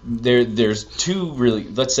there's two really.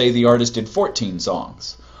 Let's say the artist did 14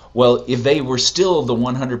 songs. Well, if they were still the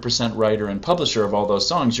 100% writer and publisher of all those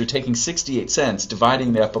songs, you're taking 68 cents,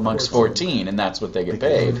 dividing it up amongst 14, and that's what they get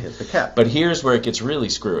paid. Hit the cap. But here's where it gets really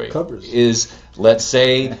screwy. Covers. Is, let's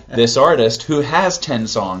say this artist who has 10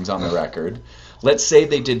 songs on the record, let's say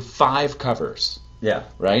they did 5 covers. Yeah.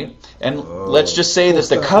 Right? And let's just say that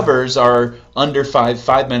the covers are under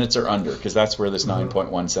 5 minutes or under, because that's where this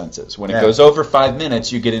 9.1 cents is. When it goes over 5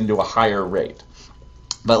 minutes, you get into a higher rate.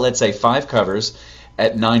 But let's say 5 covers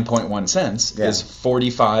at 9.1 cents is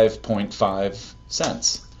 45.5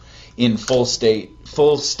 cents in full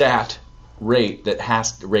stat rate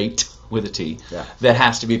rate with a T that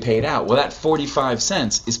has to be paid out. Well, that 45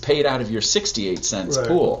 cents is paid out of your 68 cents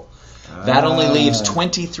pool. That only leaves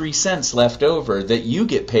 23 cents left over that you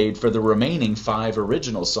get paid for the remaining 5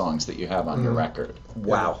 original songs that you have on your record.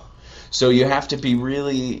 Wow. So you have to be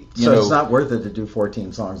really, it's not worth it to do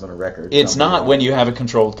 14 songs on a record. It's not when you have a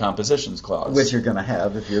controlled compositions clause. Which you're going to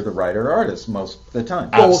have if you're the writer or artist most of the time.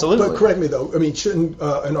 Absolutely. But correct me though, I mean, shouldn't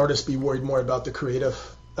an artist be worried more about the creative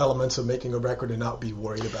elements of making a record and not be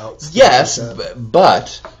worried about... Yes,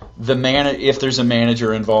 but if there's a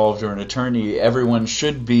manager involved or an attorney, everyone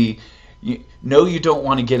should be... you don't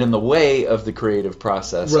want to get in the way of the creative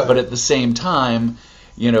process, but at the same time...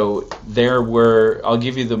 I'll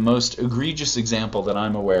give you the most egregious example that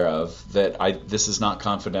I'm aware of, this is not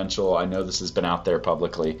confidential, I know this has been out there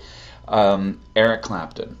publicly. Eric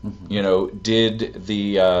Clapton, did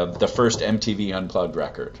the first MTV Unplugged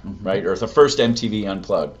record, right? Or the first MTV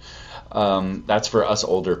Unplugged. That's for us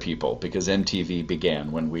older people, because MTV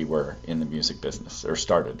began when we were in the music business, or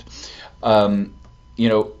started.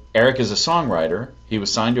 Eric is a songwriter. He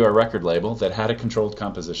was signed to a record label that had a controlled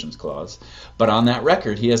compositions clause. But on that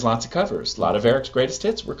record, he has lots of covers. A lot of Eric's greatest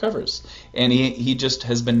hits were covers. And he just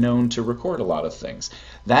has been known to record a lot of things.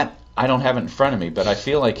 That, I don't have it in front of me, but I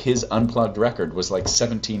feel like his Unplugged record was like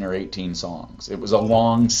 17 or 18 songs. It was a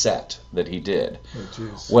long set that he did.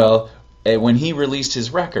 Well, when he released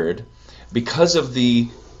his record, because of the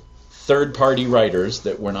third-party writers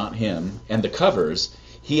that were not him and the covers,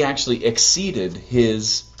 he actually exceeded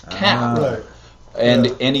his cap.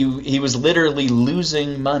 And he was literally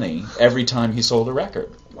losing money every time he sold a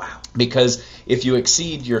record. Wow. Because if you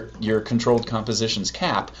exceed your controlled compositions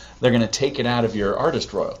cap, they're going to take it out of your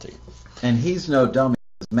artist royalty. And he's no dummy.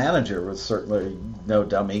 manager was certainly no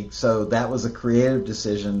dummy, so that was a creative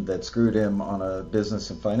decision that screwed him on a business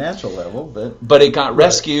and financial level. But it got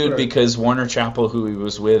rescued right. because Warner Chappell, who he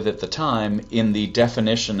was with at the time, in the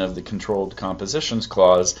definition of the Controlled Compositions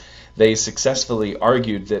Clause, they successfully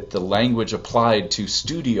argued that the language applied to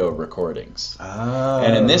studio recordings.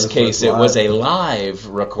 And in this case, it was a live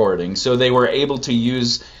recording, so they were able to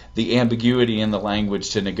use the ambiguity in the language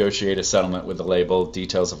to negotiate a settlement with the label,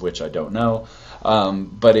 details of which I don't know.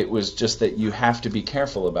 But it was just that you have to be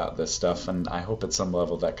careful about this stuff, and I hope at some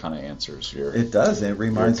level that kind of answers your... It does. It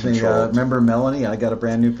reminds me, remember Melanie, I got a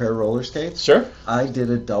brand new pair of roller skates? Sure. I did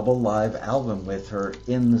a double live album with her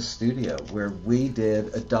in the studio, where we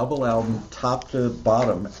did a double album top to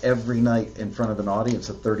bottom every night in front of an audience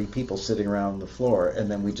of 30 people sitting around the floor,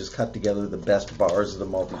 and then we just cut together the best bars of the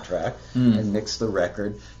multi-track and mixed the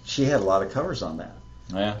record. She had a lot of covers on that.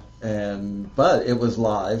 Yeah. But it was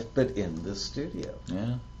live, but in the studio.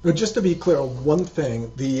 Yeah. Now, just to be clear, one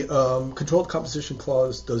thing: the Controlled Composition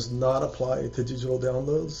Clause does not apply to digital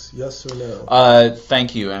downloads. Yes or no?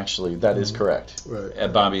 Thank you. Actually, that is correct.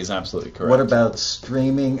 Right. Bobby is absolutely correct. What about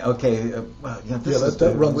streaming? Okay,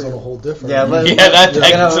 that runs on a whole different. That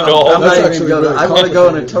takes it all. I want to go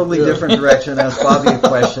in a totally different direction. Ask Bobby a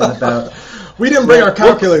question about. We didn't bring our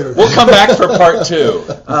calculators. We'll come back for part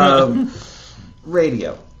 2.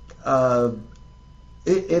 Radio.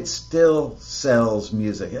 It still sells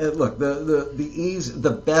music. Look,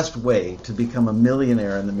 the best way to become a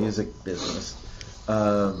millionaire in the music business,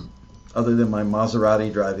 other than my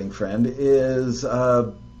Maserati driving friend, is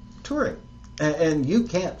touring. And you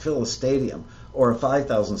can't fill a stadium or a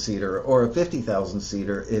 5,000-seater or a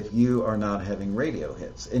 50,000-seater if you are not having radio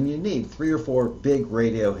hits. And you need 3 or 4 big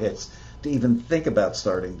radio hits to even think about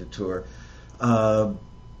starting to tour.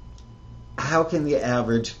 How can the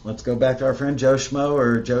average, let's go back to our friend Joe Schmo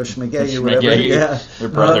or Joe Schmagay or whatever. Yeah. They're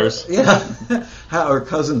brothers. Or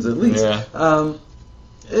cousins at least. Yeah.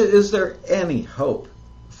 Is there any hope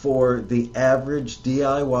for the average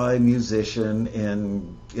DIY musician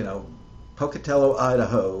in, Pocatello,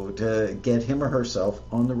 Idaho, to get him or herself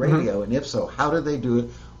on the radio? Mm-hmm. And if so, how do they do it?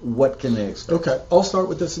 What can they expect? Okay, I'll start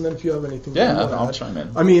with this, and then if you have anything, I'll chime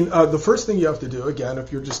in. I mean, the first thing you have to do, again,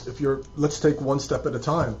 if you're, let's take one step at a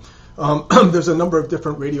time. There's a number of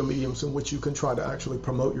different radio mediums in which you can try to actually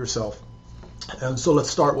promote yourself, and so let's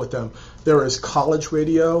start with them. There is college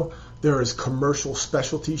radio. There is commercial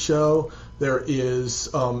specialty show. There is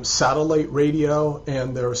satellite radio,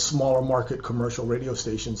 and there are smaller market commercial radio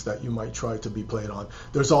stations that you might try to be played on.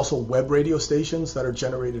 There's also web radio stations that are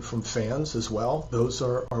generated from fans as well. Those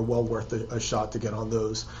are well worth a shot to get on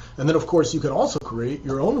those. And then, of course, you can also create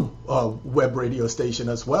your own web radio station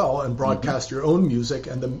as well and broadcast your own music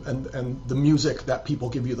and the music that people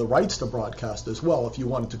give you the rights to broadcast as well, if you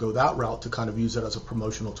wanted to go that route to kind of use it as a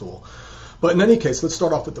promotional tool. But in any case, let's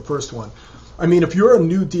start off with the first one. I mean, if you're a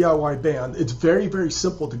new DIY band, it's very, very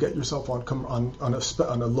simple to get yourself on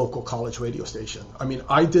a local college radio station. I mean,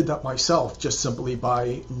 I did that myself just simply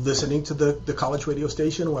by listening to the college radio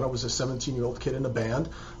station when I was a 17-year-old kid in a band.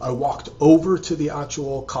 I walked over to the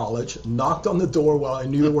actual college, knocked on the door while I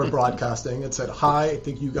knew they were broadcasting, and said, "Hi, I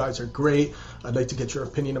think you guys are great. I'd like to get your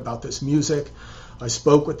opinion about this music." I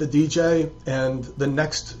spoke with the DJ, and the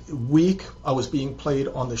next week I was being played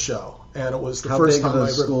on the show. And it was the first time I ever... How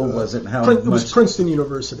big of a school was it? It was Princeton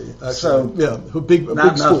University, actually. So, yeah, a big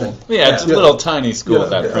school. Yeah, it's a little tiny school,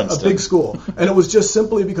 Princeton. A big school. And it was just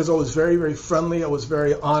simply because I was very, very friendly, I was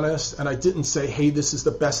very honest, and I didn't say, "Hey, this is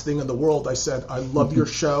the best thing in the world." I said, "I love your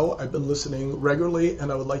show, I've been listening regularly,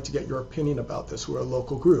 and I would like to get your opinion about this. We're a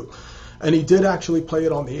local group." And he did actually play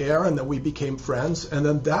it on the air, and then we became friends. And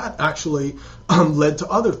then that actually led to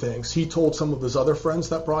other things. He told some of his other friends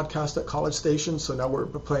that broadcast at college stations, so now we're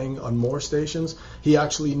playing on more stations. He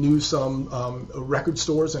actually knew some record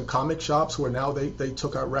stores and comic shops where now they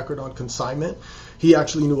took our record on consignment. He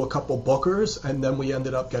actually knew a couple bookers, and then we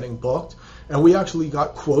ended up getting booked. And we actually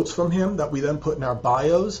got quotes from him that we then put in our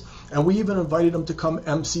bios. And we even invited him to come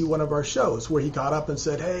MC one of our shows, where he got up and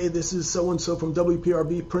said, "Hey, this is so-and-so from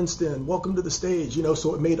WPRB Princeton. Welcome to the stage."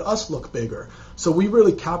 So it made us look bigger. So we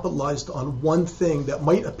really capitalized on one thing that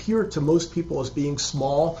might appear to most people as being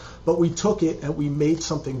small, but we took it and we made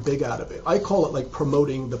something big out of it. I call it like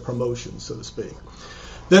promoting the promotion, so to speak.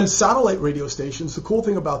 Then satellite radio stations, the cool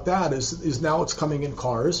thing about that is now it's coming in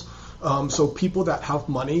cars. So people that have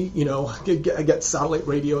money, get satellite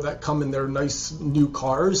radio that come in their nice new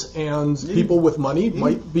cars, and people with money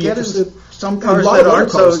might be interested. Some cars that aren't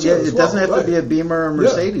it doesn't have to be a Beamer or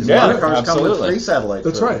Mercedes. A lot of cars come with free satellite.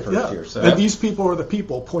 That's right. For year, so. And these people are the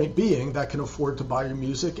people, point being, that can afford to buy your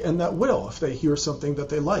music, and that will if they hear something that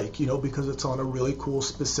they like, because it's on a really cool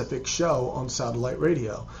specific show on satellite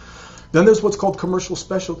radio. Then there's what's called commercial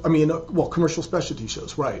specialty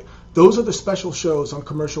shows, right? Those are the special shows on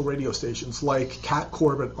commercial radio stations, like Cat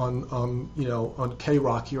Corbett on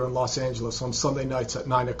K-Rock here in Los Angeles on Sunday nights at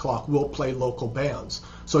 9 o'clock will play local bands.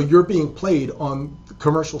 So you're being played on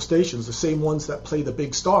commercial stations, the same ones that play the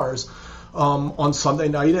big stars, on Sunday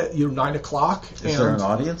night at 9 o'clock. Is there an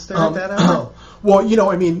audience there at that hour? Well,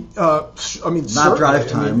 not drive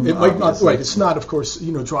time. It might not. Right, it's not, of course,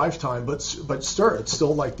 drive time, but sure, it's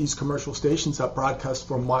still like these commercial stations that broadcast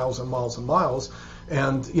for miles and miles and miles,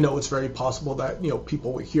 and it's very possible that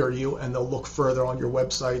people will hear you and they'll look further on your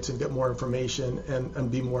websites and get more information and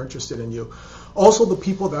be more interested in you. Also, the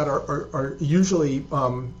people that are usually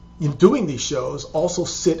doing these shows also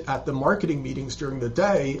sit at the marketing meetings during the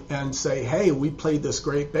day and say, hey, we played this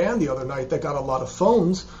great band the other night that got a lot of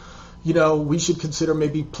phones. We should consider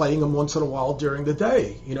maybe playing them once in a while during the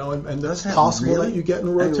day, and that's possible that you get in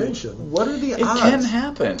a rotation. What are the odds? It can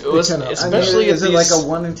happen. Especially is it like a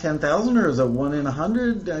 1 in 10,000 or is it 1 in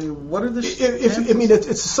 100? What are the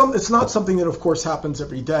it's not something that, of course, happens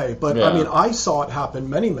every day. But, I saw it happen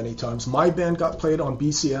many, many times. My band got played on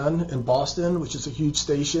BCN in Boston, which is a huge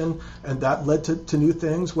station, and that led to new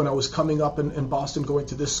things. When I was coming up in Boston going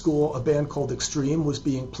to this school, a band called Extreme was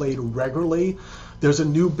being played regularly. There's a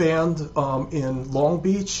new band in Long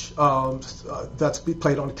Beach that's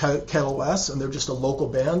played on KLOS, and they're just a local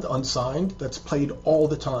band, unsigned, that's played all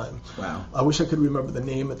the time. Wow! I wish I could remember the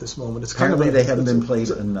name at this moment. It's apparently they haven't been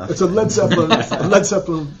played enough. It's a Led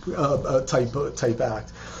Zeppelin type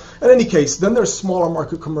act. In any case, then there's smaller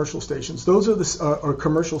market commercial stations. Those are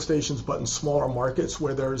commercial stations, but in smaller markets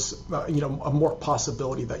where there's a more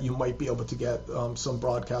possibility that you might be able to get some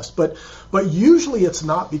broadcast. But usually it's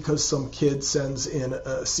not because some kid sends in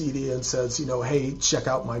a CD and says, hey, check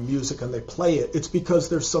out my music, and they play it. It's because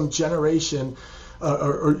there's some generation.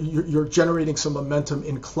 Or you're generating some momentum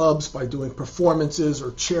in clubs by doing performances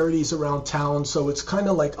or charities around town. So it's kind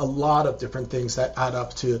of like a lot of different things that add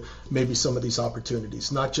up to maybe some of these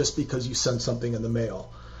opportunities, not just because you send something in the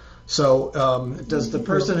mail. So does the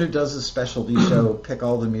person who does a specialty show pick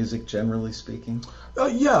all the music, generally speaking?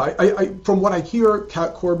 I from what I hear,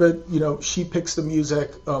 Cat Corbett, she picks the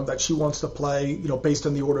music that she wants to play, based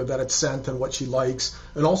on the order that it's sent and what she likes,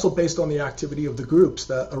 and also based on the activity of the groups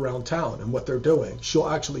that around town and what they're doing. She'll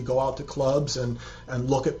actually go out to clubs and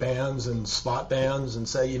look at bands and spot bands and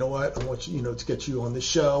say, I want you, to get you on this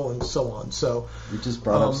show and so on. So you just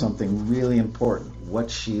brought up something really important: what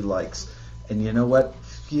she likes, and you know what?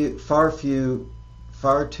 Far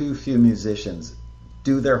too few musicians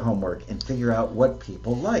do their homework and figure out what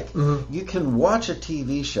people like. Mm-hmm. You can watch a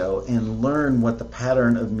TV show and learn what the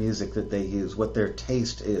pattern of music that they use, what their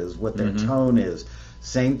taste is, what their tone is.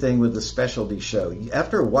 Same thing with the specialty show.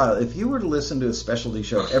 After a while, if you were to listen to a specialty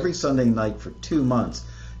show every Sunday night for 2 months,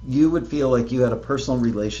 you would feel like you had a personal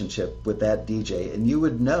relationship with that DJ, and you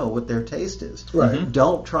would know what their taste is. Right. Mm-hmm.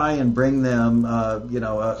 Don't try and bring them, a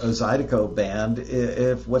Zydeco band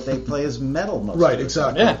if what they play is metal. Right,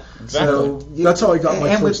 exactly. Yeah, exactly. So that's how I got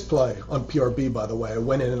my first play on PRB, by the way. I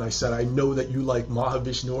went in and I said, I know that you like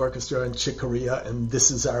Mahavishnu Orchestra and Chick Corea, and this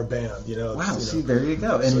is our band. Wow, see, there you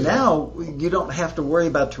go. And now you don't have to worry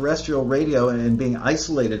about terrestrial radio and being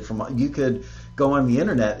isolated from. You could go on the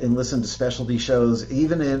internet and listen to specialty shows,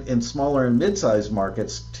 even in smaller and mid-sized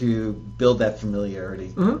markets, to build that familiarity.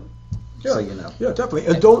 Mm-hmm. Yeah. So you know. Yeah, definitely.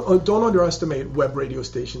 And don't underestimate web radio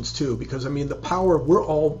stations too, because the power.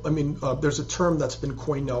 There's a term that's been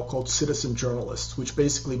coined now called citizen journalists, which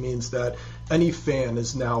basically means that any fan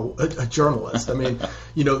is now a journalist.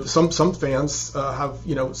 Some fans have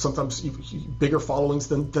sometimes bigger followings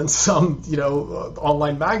than some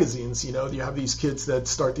online magazines. You have these kids that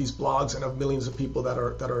start these blogs and have millions of people that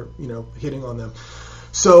are hitting on them.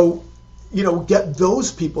 So. Get those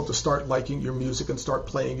people to start liking your music and start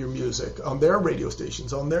playing your music on their radio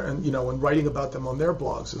stations, on their and writing about them on their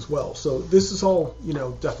blogs as well. So this is all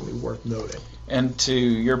definitely worth noting. And to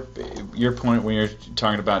your point when you're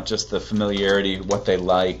talking about just the familiarity, what they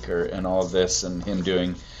like, and all of this, and him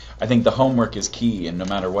doing, I think the homework is key. And no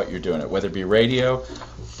matter what you're doing, it whether it be radio,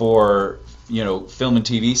 for film and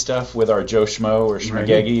TV stuff with our Joe Schmo or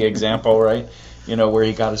Schmagegi example, right? Where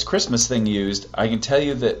he got his Christmas thing used, I can tell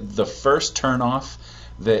you that the first turnoff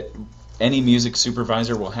that any music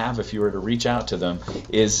supervisor will have if you were to reach out to them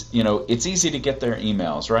is, it's easy to get their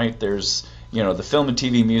emails, right? There's, the Film and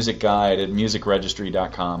TV Music Guide at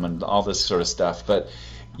musicregistry.com and all this sort of stuff. But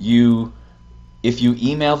if you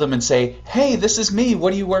email them and say, hey, this is me,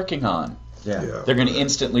 what are you working on? Yeah. They're going to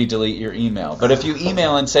instantly delete your email. But if you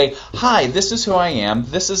email and say, hi, this is who I am,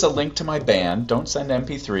 this is a link to my band, don't send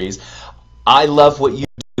MP3s, I love what you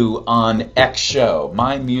do on X show.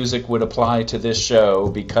 My music would apply to this show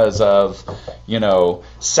because of,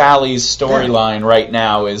 Sally's storyline right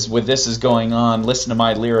now is with this is going on, listen to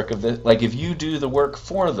my lyric of this. Like, if you do the work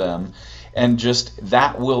for them, and just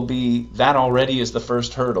that already is the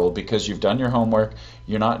first hurdle because you've done your homework.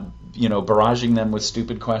 You're not, barraging them with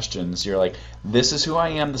stupid questions. You're like, this is who I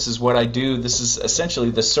am. This is what I do. This is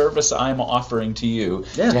essentially the service I'm offering to you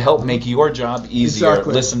to help make your job easier.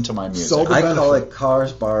 Exactly. Listen to my music. So I call it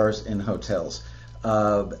cars, bars, and hotels.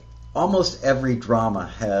 Almost every drama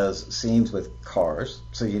has scenes with cars,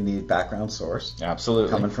 so you need background source. Absolutely.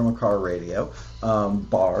 Coming from a car radio.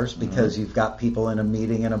 Bars, because you've got people in a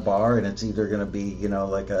meeting in a bar, and it's either going to be,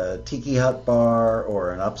 like a tiki hut bar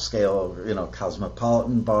or an upscale,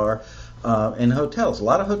 cosmopolitan bar. In hotels, a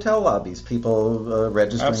lot of hotel lobbies, people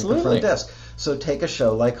registering at the front desk. So take a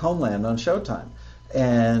show like Homeland on Showtime.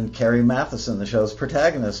 And Carrie Matheson, the show's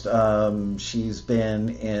protagonist, she's been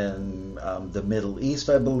in the Middle East,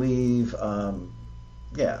 I believe.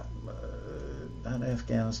 Not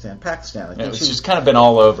Afghanistan, Pakistan. I think she's kind of been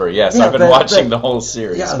all over. Yes, I've been watching the whole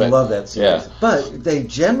series. Yeah, I love that series. Yeah. But they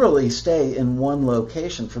generally stay in one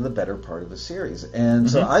location for the better part of the series. And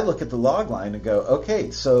so I look at the log line and go,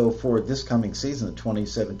 okay, so for this coming season of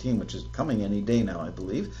 2017, which is coming any day now, I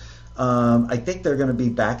believe, I think they're going to be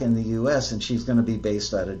back in the U.S., and she's going to be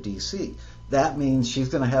based out of D.C. That means she's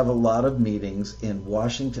going to have a lot of meetings in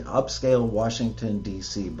upscale Washington,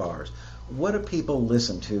 D.C. bars. What do people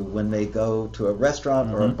listen to when they go to a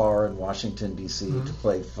restaurant or a bar in Washington, D.C. to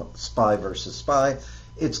play Spy versus Spy?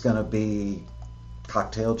 It's going to be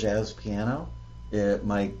cocktail jazz piano. It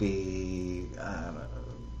might be,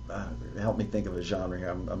 help me think of a genre here.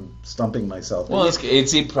 I'm stumping myself. Well,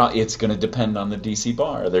 it's going to depend on the DC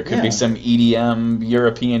bar. There could be some EDM,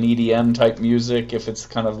 European EDM type music if it's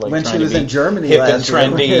kind of like when trying she was to be in Germany hip last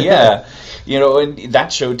and trendy. year. Yeah, and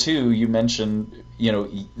that show too. You mentioned,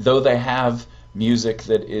 though they have music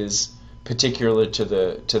that is particular to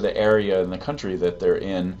the area and the country that they're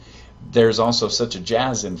in. There's also such a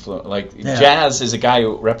jazz influence. Jazz is a guy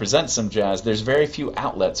who represents some jazz. There's very few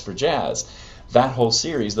outlets for jazz. That whole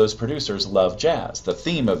series, those producers love jazz. The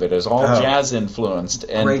theme of it is all jazz influenced.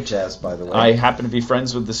 And great jazz, by the way. I happen to be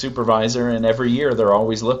friends with the supervisor, and every year they're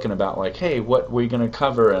always looking about like, hey, what are we going to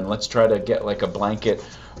cover? And let's try to get like a blanket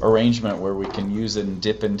arrangement where we can use it and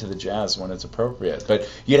dip into the jazz when it's appropriate. But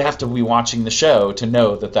you'd have to be watching the show to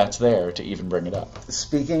know that that's there to even bring it up.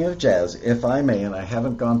 Speaking of jazz, if I may, and I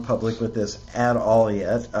haven't gone public with this at all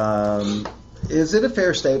yet, is it a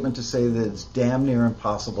fair statement to say that it's damn near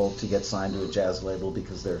impossible to get signed to a jazz label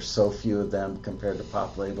because there are so few of them compared to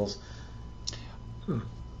pop labels?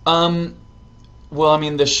 Well, I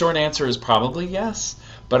mean, the short answer is probably yes.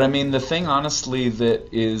 But I mean, the thing, honestly,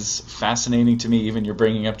 that is fascinating to me, even you're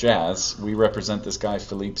bringing up jazz, we represent this guy,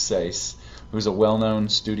 Philippe Sace, who's a well-known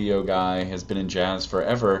studio guy, has been in jazz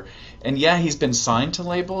forever. And yeah, he's been signed to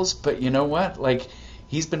labels, but you know what? Like,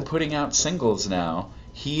 he's been putting out singles now.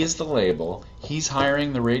 He is the label. He's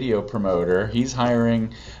hiring the radio promoter. He's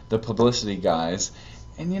hiring the publicity guys.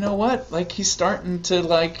 And you know what? Like, he's starting to,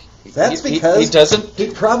 like... That's because he doesn't...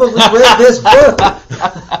 He probably read this book.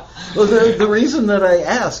 Well, the reason that I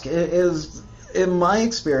ask is, in my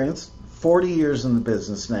experience, 40 years in the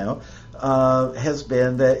business now, has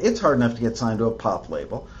been that it's hard enough to get signed to a pop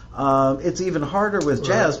label. It's even harder with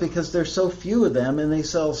jazz because there's so few of them and they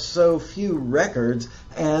sell so few records,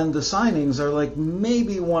 and the signings are like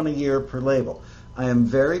maybe one a year per label. I am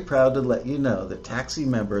very proud to let you know that Taxi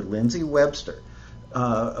member Lindsay Webster,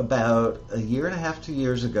 about a year and a half, 2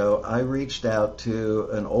 years ago, I reached out to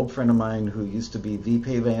an old friend of mine who used to be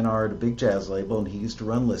VP of A&R at a big jazz label, and he used to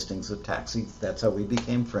run listings of Taxi. That's how we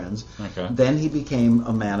became friends. Okay. Then he became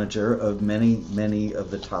a manager of many, many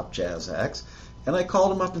of the top jazz acts. And I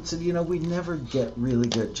called him up and said, we never get really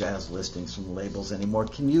good jazz listings from labels anymore.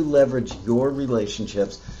 Can you leverage your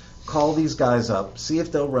relationships, call these guys up, see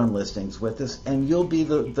if they'll run listings with us, and you'll be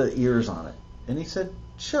the ears on it? And he said,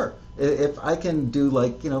 sure. If I can do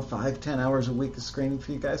 5-10 hours a week of screening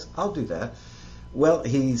for you guys, I'll do that. Well,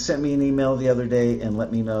 he sent me an email the other day and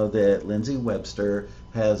let me know that Lindsay Webster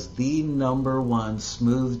has the #1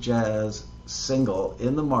 smooth jazz single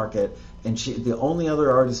in the market, And the only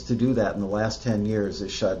other artist to do that in the last 10 years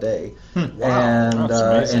is Sade.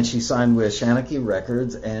 Wow. And she signed with Shanachie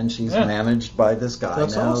Records, and she's managed by this guy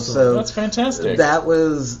That's now. awesome. So That's fantastic. that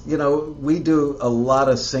was, we do a lot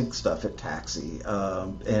of sync stuff at Taxi,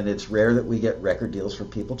 and it's rare that we get record deals for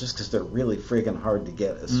people just because they're really friggin' hard to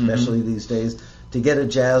get, especially these days. To get a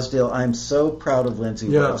jazz deal, I'm so proud of Lindsey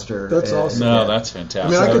Webster. That's awesome. No, that's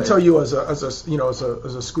fantastic. I mean, I can tell you as a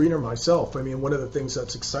screener myself. I mean, one of the things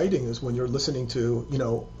that's exciting is when you're listening to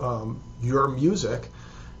your music,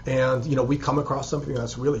 and we come across something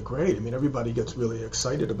that's really great. I mean, everybody gets really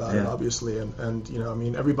excited about it, obviously, and I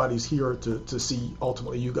mean, everybody's here to see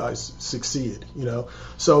ultimately you guys succeed.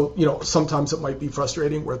 So sometimes it might be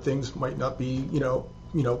frustrating where things might not be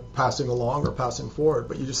passing along or passing forward,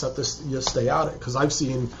 but you just have to stay at it, because I've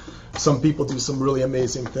seen some people do some really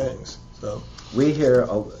amazing things. So we hear,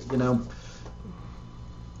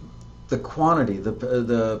 the quantity,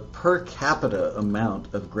 the per capita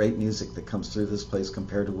amount of great music that comes through this place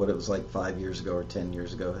compared to what it was like 5 years ago or 10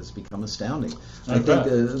 years ago has become astounding. I think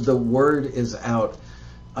the word is out.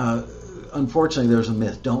 Unfortunately, there's a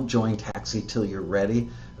myth: don't join Taxi till you're ready.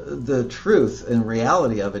 The truth and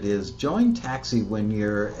reality of it is, join Taxi when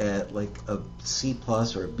you're at like a C+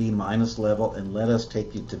 or a B- level, and let us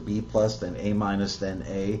take you to B+, then A-, then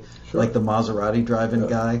A, like the Maserati driving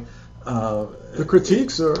guy. the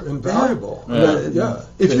critiques are invaluable. Yeah.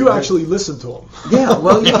 If you actually listen to them. Yeah,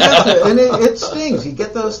 well, you have to, and it stings. You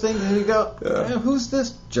get those things, and you go, "Who's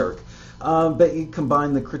this jerk?" But you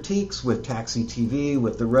combine the critiques with Taxi TV,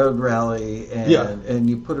 with the Road Rally, and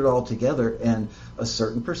you put it all together, and a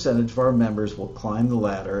certain percentage of our members will climb the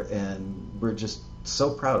ladder, and we're just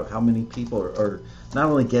so proud of how many people are not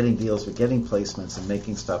only getting deals, but getting placements and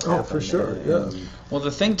making stuff happen. Oh, for sure, Well,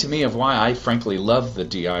 the thing to me of why I frankly love the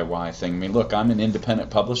DIY thing, I mean, look, I'm an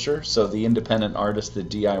independent publisher, so the independent artist, the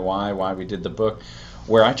DIY, why we did the book,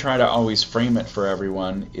 where I try to always frame it for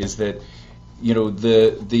everyone is that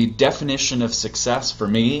the definition of success for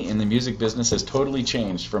me in the music business has totally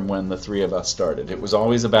changed from when the three of us started. It was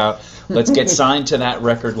always about, let's get signed to that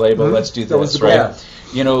record label, let's do this, right?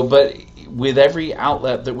 But with every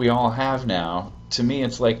outlet that we all have now, to me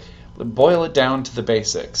it's like, boil it down to the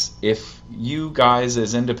basics. If you guys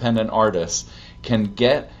as independent artists can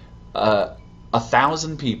get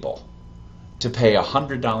 1,000 people to pay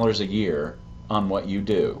 $100 a year on what you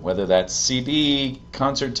do, whether that's CD,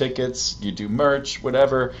 concert tickets, you do merch,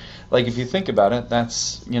 whatever. Like, if you think about it,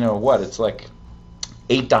 that's, it's like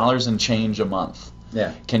 $8 and change a month.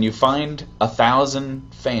 Yeah. Can you find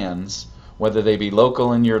 1,000 fans, whether they be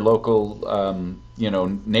local in your local,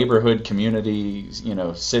 neighborhood, community,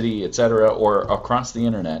 city, etc., or across the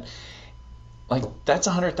internet? Like, that's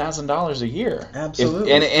 $100,000 a year.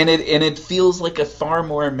 Absolutely. And it feels like a far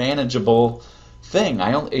more manageable thing.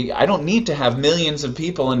 I don't need to have millions of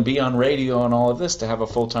people and be on radio and all of this to have a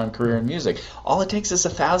full-time career in music. All it takes is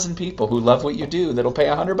 1,000 people who love what you do that'll pay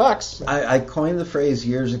 $100. I coined the phrase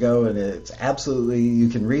years ago, and it's absolutely, you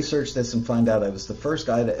can research this and find out I was the first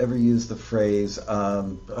guy to ever use the phrase,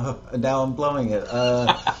 now I'm blowing it.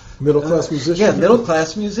 Middle-class musician? Yeah,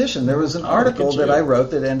 middle-class musician. There was an article that I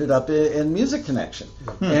wrote that ended up in Music Connection.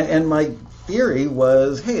 And my theory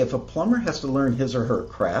was, hey, if a plumber has to learn his or her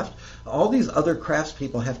craft, all these other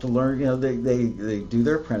craftspeople have to learn, they do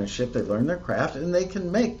their apprenticeship, they learn their craft, and they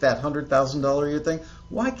can make that $100,000 a year thing.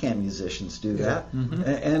 Why can't musicians do that? Mm-hmm.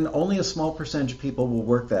 And only a small percentage of people will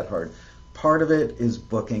work that hard. Part of it is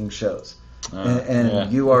booking shows.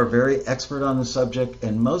 You are very expert on the subject,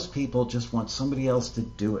 and most people just want somebody else to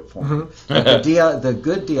do it for them. Mm-hmm. The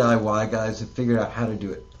good DIY guys have figured out how to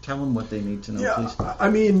do it. Tell them what they need to know, please. I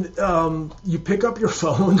mean, you pick up your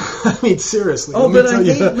phone. I mean, seriously. Oh, but I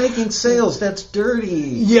hate making sales. That's dirty.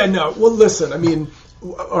 Yeah, no. Well, listen, I mean,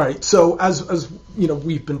 all right. So as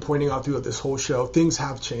we've been pointing out throughout this whole show, things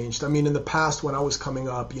have changed. I mean, in the past, when I was coming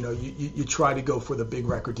up, you try to go for the big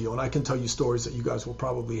record deal. And I can tell you stories that you guys will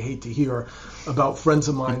probably hate to hear about friends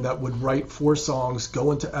of mine that would write 4 songs,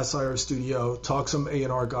 go into SIR studio, talk some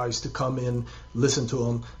A&R guys to come in, listen to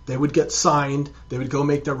them. They would get signed. They would go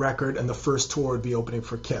make their record, and the first tour would be opening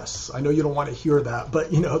for Kiss. I know you don't want to hear that,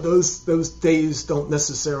 but those days don't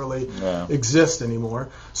necessarily exist anymore.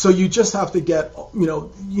 So you just have to get,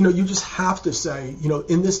 you just have to say,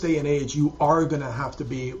 in this day and age, you are going to have to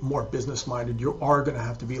be more business-minded. You are going to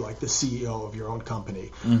have to be like the CEO of your own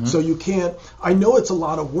company. Mm-hmm. So you can't, I know it's a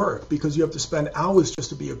lot of work because you have to spend hours just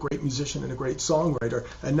to be a great musician and a great songwriter.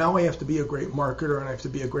 And now I have to be a great marketer, and I have to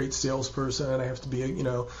be a great salesperson, and I have to be a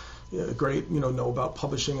great, know about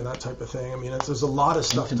publishing and that type of thing. I mean, there's a lot of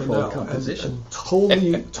stuff to know.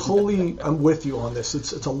 And totally, I'm with you on this.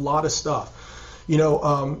 It's a lot of stuff.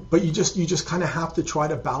 But you just kind of have to try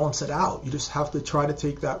to balance it out. You just have to try to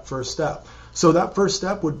take that first step. So that first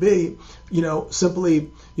step would be,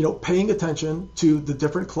 simply, paying attention to the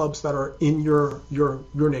different clubs that are in your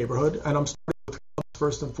neighborhood. And I'm starting with clubs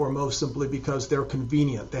first and foremost simply because they're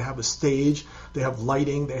convenient. They have a stage, they have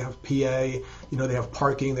lighting, they have PA, they have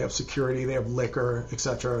parking, they have security, they have liquor,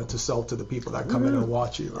 etc. to sell to the people that come in and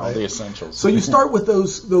watch you. Right? All the essentials. So you start with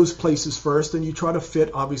those places first, and you try to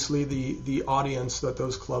fit obviously the audience that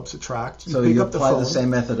those clubs attract. So you apply the same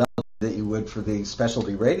methodology that you would for the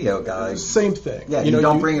specialty radio guys. Same thing. Yeah, you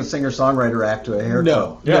don't bring a singer-songwriter act to a hair No,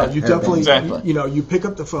 club. Yeah, you definitely, exactly. You pick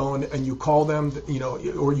up the phone and you call them,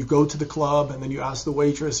 or you go to the club and then you ask the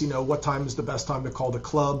waitress, what time is the best time to call the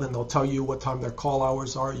club, and they'll tell you what time their call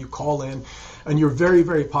hours are. You call in and you're very,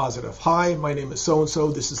 very positive. Hi, my name is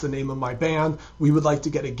so-and-so. This is the name of my band. We would like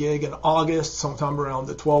to get a gig in August, sometime around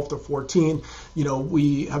the 12th or 14th.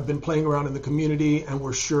 We have been playing around in the community, and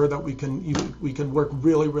we're sure that we can work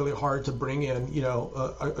really, really hard to bring in,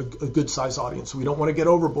 a good size audience. We don't want to get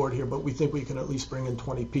overboard here, but we think we can at least bring in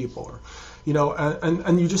 20 people,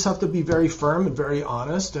 and you just have to be very firm and very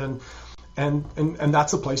honest, and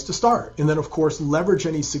that's a place to start. And then, of course, leverage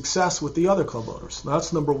any success with the other club owners.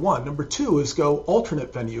 That's number one. Number two is go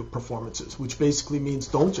alternate venue performances, which basically means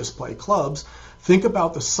don't just play clubs. Think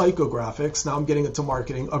about the psychographics, now I'm getting into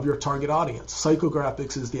marketing, of your target audience.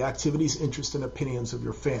 Psychographics is the activities, interests, and opinions of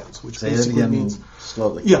your fans, which basically means...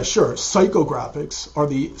 slowly. Yeah, sure. Psychographics are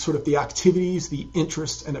the sort of the activities, the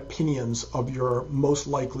interests, and opinions of your most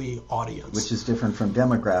likely audience. Which is different from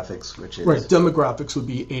demographics, which is... Right, demographics would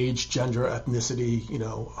be age, gender, ethnicity,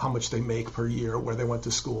 how much they make per year, where they went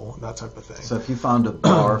to school, and that type of thing. So if you found a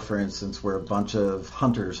bar, for instance, where a bunch of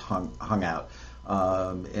hunters hung out,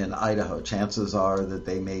 in Idaho, chances are that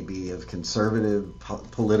they may be of conservative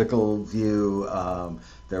political view.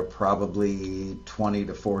 They're probably 20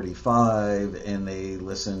 to 45, and they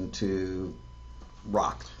listen to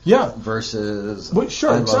rock. Yeah. Versus sure,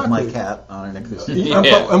 I love exactly. my cat on an acoustic.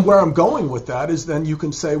 And where I'm going with that is then you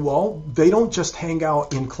can say, well, they don't just hang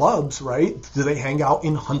out in clubs, right? Do they hang out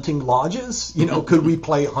in hunting lodges? Could we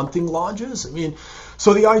play hunting lodges?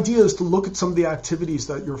 So the idea is to look at some of the activities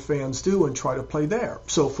that your fans do and try to play there.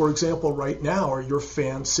 So, for example, right now, are your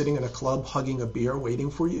fans sitting in a club hugging a beer waiting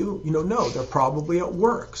for you? No, they're probably at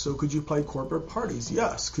work. So could you play corporate parties?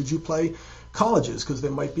 Yes. Could you play colleges because they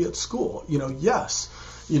might be at school? Yes.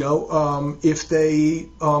 If they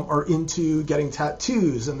are into getting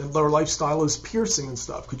tattoos and their lifestyle is piercing and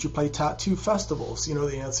stuff, could you play tattoo festivals?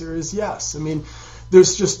 The answer is yes.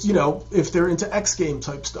 There's just, if they're into X game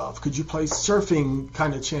type stuff, could you play surfing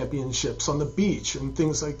kind of championships on the beach and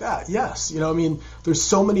things like that? Yes. There's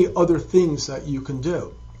so many other things that you can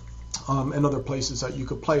do. And other places that you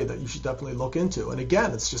could play that you should definitely look into. And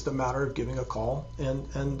again, it's just a matter of giving a call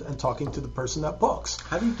and talking to the person that books.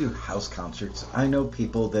 How do you do house concerts? I know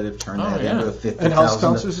people that have turned that into a $50,000. And house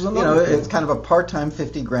concerts is another thing. It's kind of a part-time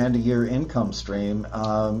 $50,000 a year income stream,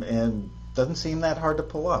 and doesn't seem that hard to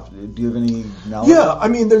pull off. Do you have any knowledge? Yeah,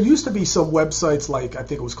 there used to be some websites like, I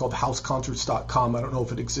think it was called houseconcerts.com. I don't know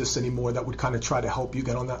if it exists anymore, that would kind of try to help you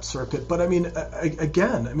get on that circuit. But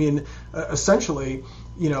essentially,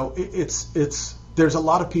 it's there's a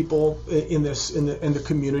lot of people in the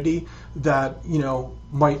community that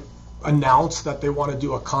might announce that they want to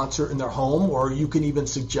do a concert in their home, or you can even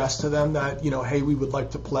suggest to them that hey, we would like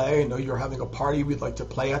to play. I know you're having a party, we'd like to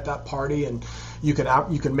play at that party, and you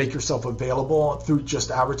can make yourself available through just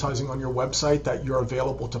advertising on your website that you're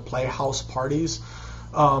available to play house parties.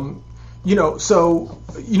 Check out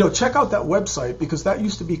that website, because that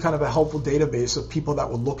used to be kind of a helpful database of people that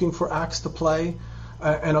were looking for acts to play.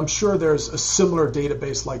 And I'm sure there's a similar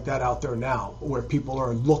database like that out there now, where people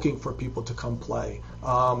are looking for people to come play,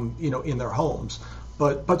 in their homes.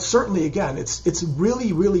 But certainly, again, it's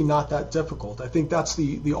really, really not that difficult. I think that's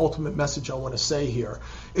the ultimate message I want to say here.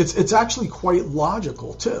 It's actually quite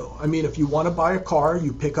logical, too. If you want to buy a car,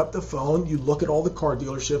 you pick up the phone, you look at all the car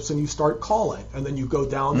dealerships, and you start calling. And then you go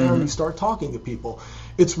down there and you start talking to people.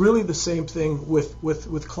 It's really the same thing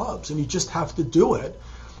with clubs, and you just have to do it.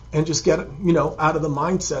 And just get out of the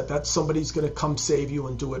mindset that somebody's going to come save you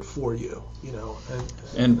and do it for you,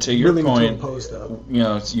 And to your really point,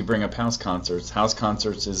 that. You bring up house concerts. House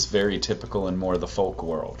concerts is very typical in more of the folk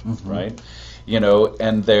world, right?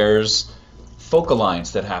 And there's Folk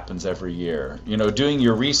Alliance that happens every year. Doing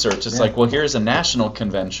your research, it's like, well, here's a national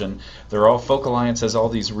convention. Folk Alliance has all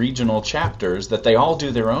these regional chapters that they all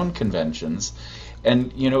do their own conventions.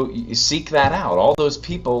 And, you seek that out. All those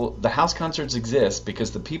people, the house concerts exist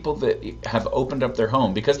because the people that have opened up their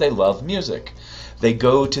home, because they love music, they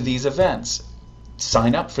go to these events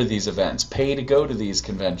sign up for these events, pay to go to these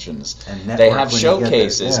conventions. And they have network when you get there,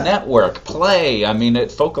 showcases, yeah. network, play. I mean,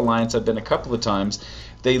 at Folk Alliance, I've been a couple of times.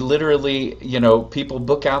 They literally, people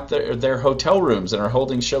book out their hotel rooms and are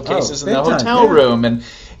holding showcases in the big time, hotel yeah. room. And,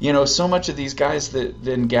 so much of these guys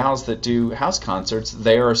and gals that do house concerts,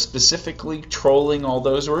 they are specifically trolling all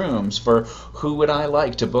those rooms for who would I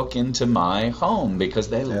like to book into my home because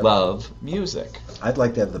they love music. I'd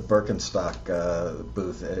like to have the Birkenstock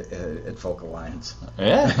booth at Folk Alliance.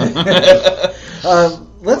 Yeah.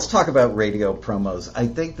 Let's talk about radio promos. I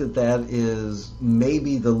think that is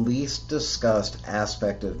maybe the least discussed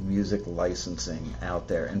aspect of music licensing out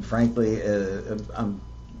there. And frankly, I'm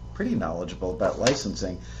pretty knowledgeable about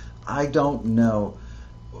licensing. I don't know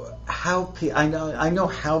how I know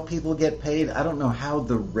how people get paid. I don't know how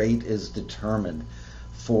the rate is determined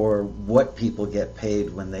for what people get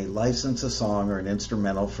paid when they license a song or an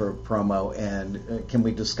instrumental for a promo. And can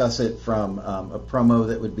we discuss it from a promo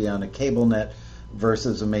that would be on a cable net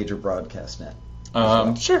versus a major broadcast net?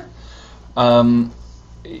 Sure.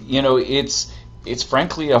 It's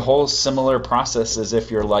frankly a whole similar process as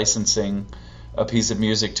if you're licensing a piece of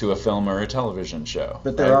music to a film or a television show.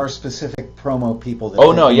 But there are specific promo people that...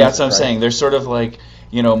 Oh, no, yeah, that's what I'm saying. They're sort of like,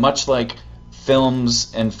 much like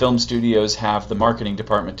films and film studios have the marketing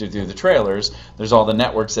department to do the trailers, there's all the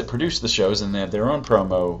networks that produce the shows, and they have their own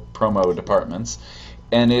promo departments.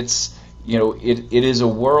 And it's, it is a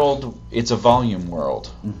world, it's a volume world,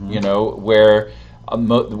 where,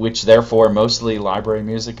 which therefore mostly library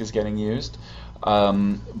music is getting used.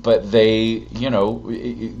 But they,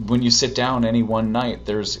 when you sit down any one night,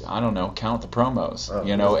 there's, count the promos.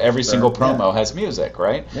 Every single promo has music,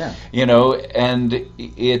 right? Yeah. And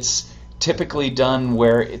it's typically done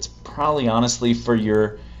where it's probably honestly for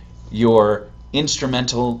your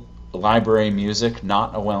instrumental library music,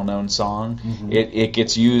 not a well-known song. Mm-hmm. It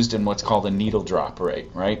gets used in what's called a needle drop rate,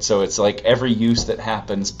 right? So it's like every use that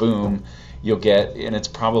happens, boom, you'll get, and it's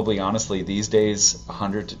probably honestly these days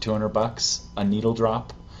 $100 to $200 a needle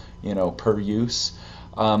drop, per use.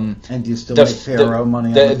 And do you still make PRO money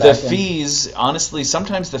on the back the end? fees, honestly,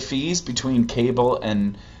 sometimes the fees between cable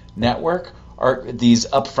and network are these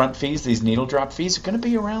upfront fees, these needle drop fees, are going to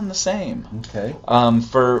be around the same. Okay.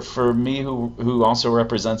 For me, who also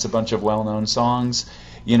represents a bunch of well-known songs,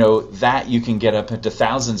 that you can get up into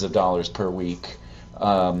thousands of dollars per week.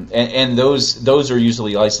 And those are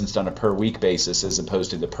usually licensed on a per week basis as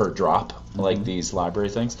opposed to the per drop, like these library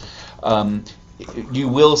things. You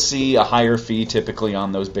will see a higher fee typically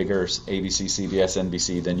on those bigger ABC, CBS,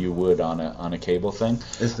 NBC than you would on a cable thing.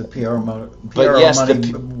 Is the PRO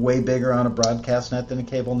money way bigger on a broadcast net than a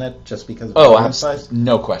cable net just because of the size?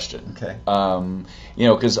 No question. Okay.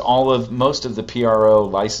 Because most of the PRO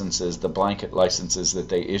licenses, the blanket licenses that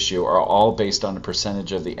they issue, are all based on a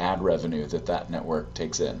percentage of the ad revenue that network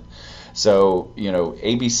takes in. So,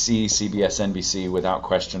 ABC, CBS, NBC, without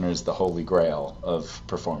question, is the holy grail of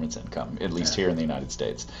performance income, at least here in the United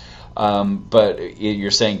States. But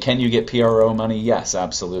you're saying, can you get PRO money? Yes,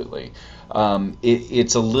 absolutely.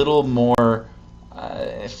 It's a little more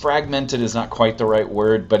fragmented is not quite the right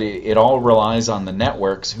word, but it all relies on the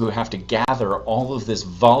networks who have to gather all of this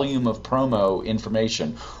volume of promo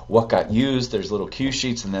information. What got used, there's little cue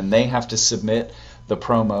sheets, and then they have to submit the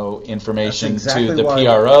promo information to the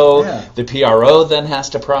PRO. Yeah. The PRO then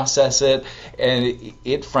has to process it, and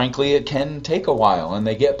it can take a while, and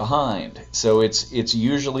they get behind. So it's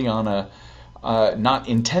usually on a not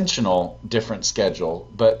intentional different schedule,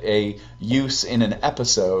 but a use in an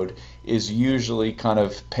episode is usually kind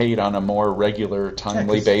of paid on a more regular,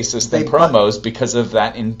 timely basis than promos because of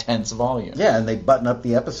that intense volume. Yeah, and they button up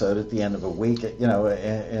the episode at the end of a week,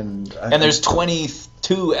 and there's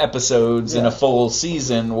 22 episodes in a full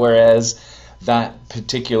season, whereas that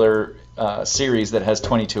particular series that has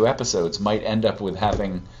 22 episodes might end up with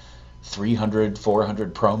having 300,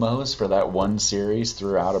 400 promos for that one series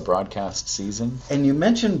throughout a broadcast season. And you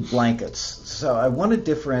mentioned blankets, so I want to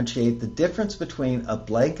differentiate the difference between a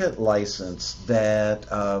blanket license that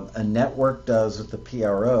a network does with the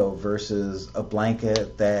PRO versus a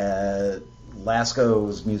blanket that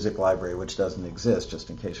Lasco's Music Library, which doesn't exist, just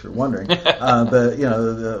in case you're wondering.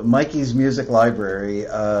 The Mikey's Music Library,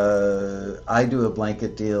 I do a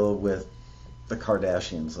blanket deal with the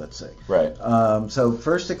Kardashians, let's say. Right. So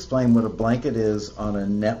first explain what a blanket is on a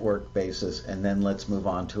network basis, and then let's move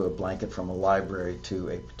on to a blanket from a library to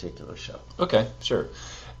a particular show. Okay, sure.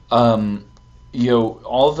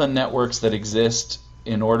 All the networks that exist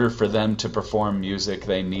in order for them to perform music,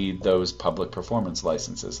 they need those public performance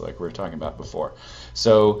licenses like we were talking about before.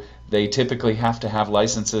 So they typically have to have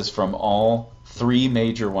licenses from all 3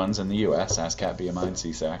 major ones in the U.S., ASCAP, BMI, and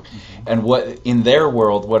CSAC. And what in their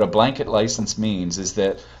world, what a blanket license means is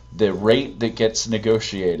that the rate that gets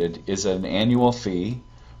negotiated is an annual fee,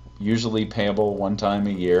 usually payable one time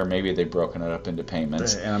a year. Maybe they've broken it up into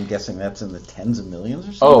payments. And I'm guessing that's in the tens of millions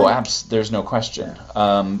or something? Oh, there's no question.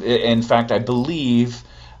 Yeah. In fact, I believe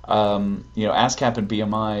ASCAP and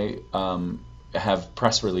BMI have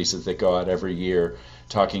press releases that go out every year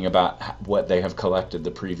talking about what they have collected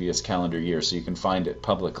the previous calendar year, so you can find it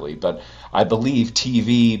publicly. But I believe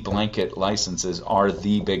TV blanket licenses are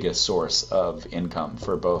the biggest source of income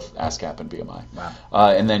for both ASCAP and BMI. Wow.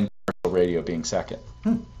 And then commercial radio being second.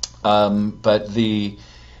 But the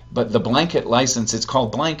blanket license, it's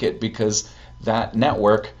called blanket because that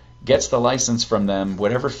network gets the license from them,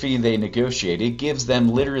 whatever fee they negotiate. It gives them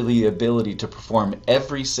literally the ability to perform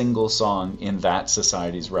every single song in that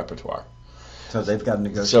society's repertoire. So they've got to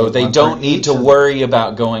negotiate. So they don't need to worry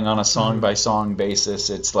about going on a song-by-song basis.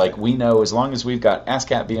 It's like we know as long as we've got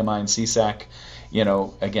ASCAP, BMI, and CSAC,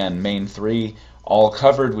 again, main 3, all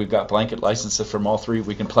covered. We've got blanket licenses from all 3.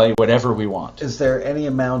 We can play whatever we want. Is there any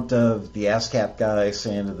amount of the ASCAP guy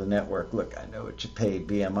saying to the network, look, I know what you paid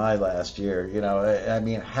BMI last year. I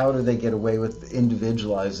mean, how do they get away with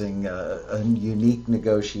individualizing a unique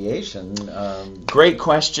negotiation? Great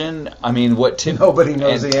question. I mean, nobody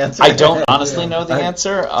knows the answer. I don't honestly know the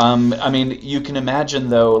answer. I mean, you can imagine,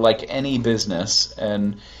 though, like any business,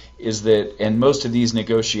 and most of these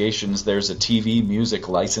negotiations, there's a TV music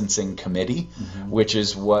licensing committee, which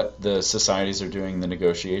is what the societies are doing the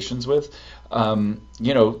negotiations with.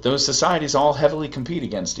 Those societies all heavily compete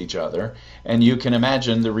against each other, and you can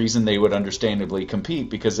imagine the reason they would understandably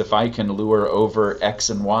compete, because if I can lure over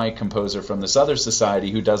X and Y composer from this other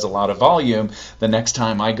society who does a lot of volume, the next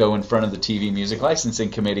time I go in front of the TV music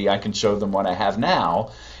licensing committee, I can show them what I have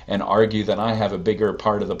now and argue that I have a bigger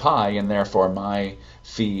part of the pie, and therefore my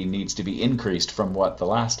fee needs to be increased from what the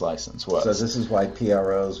last license was. So this is why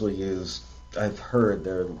PROs will use, I've heard,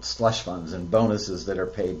 there are slush funds and bonuses that are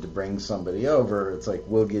paid to bring somebody over. It's like,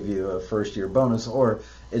 we'll give you a first-year bonus or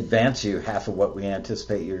advance you half of what we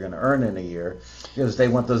anticipate you're going to earn in a year, because they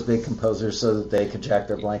want those big composers so that they can jack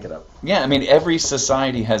their blanket up. Yeah, I mean, every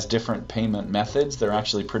society has different payment methods. They're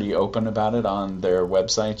actually pretty open about it on their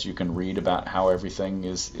websites. You can read about how everything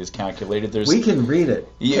is calculated. We can read it.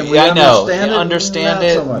 Can we understand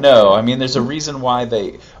it? So no. I mean, there's a reason why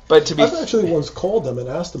they... But I've actually once called them and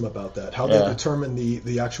asked them about that, how they determine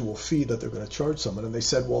the actual fee that they're going to charge someone. And they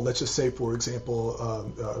said, well, let's just say, for example,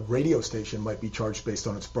 a radio station might be charged based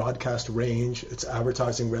on its broadcast range, its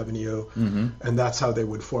advertising revenue, and that's how they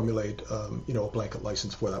would formulate, a blanket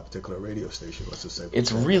license for that particular radio station. Let's just say.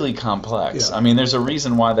 It's really complex. Yeah. I mean, there's a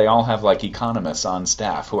reason why they all have like economists on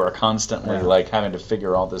staff who are constantly like having to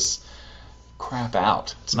figure all this crap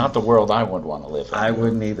out. It's not the world I would want to live in. I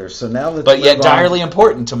wouldn't either. So now let's but yet direly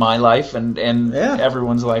important to my life and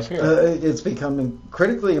everyone's life here. It's becoming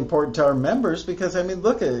critically important to our members because, I mean,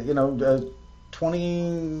 look at,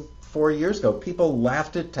 24 years ago, people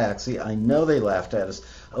laughed at Taxi. I know they laughed at us.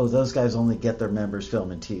 Oh, those guys only get their members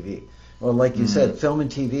film and TV. Well, like you said, film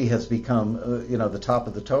and TV has become, the top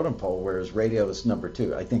of the totem pole, whereas radio is number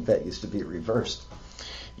 2. I think that used to be reversed.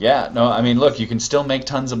 Yeah, no, I mean, look, you can still make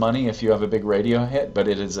tons of money if you have a big radio hit, but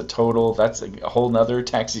that's a whole nother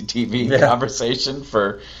Taxi TV conversation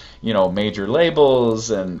for, major labels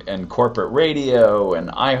and corporate radio and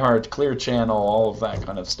iHeart, Clear Channel, all of that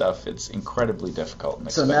kind of stuff. It's incredibly difficult and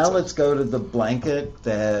expensive. So now let's go to the blanket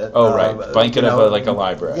that... Oh, right, blanket of like a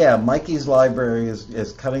library. Yeah, Mikey's Library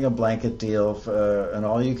is cutting a blanket deal, an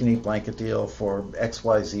all-you-can-eat blanket deal for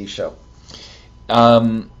XYZ show.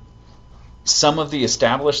 Some of the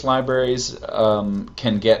established libraries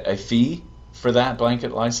can get a fee for that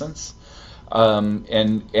blanket license, and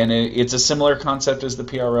it's a similar concept as the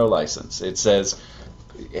PRO license. It says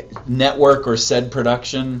network or said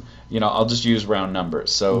production. I'll just use round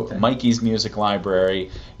numbers. So Mikey's Music Library.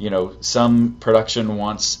 Some production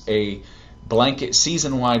wants a blanket,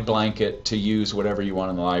 season-wide blanket to use whatever you want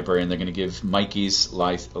in the library, and they're going to give Mikey's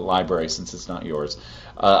library, since it's not yours,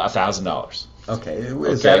 $1,000. Okay,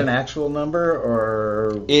 is that an actual number,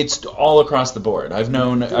 or...? It's all across the board. I've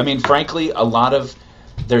known, frankly,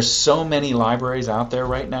 there's so many libraries out there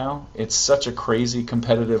right now. It's such a crazy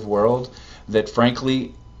competitive world that,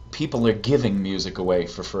 frankly, people are giving music away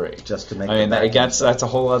for free. Just to make I mean, it back that's a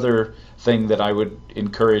whole other thing that I would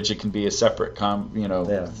encourage. It can be a separate,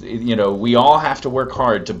 we all have to work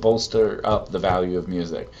hard to bolster up the value of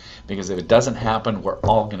music, because if it doesn't happen, we're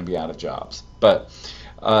all going to be out of jobs. But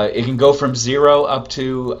it can go from zero up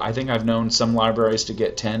to, I think I've known some libraries to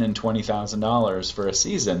get $10,000 and $20,000 for a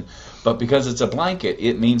season. But because it's a blanket,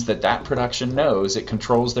 it means that production knows it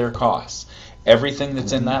controls their costs. Everything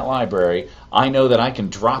that's in that library, I know that I can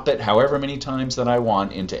drop it however many times that I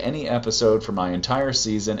want into any episode for my entire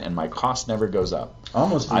season, and my cost never goes up.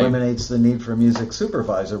 Almost eliminates the need for a music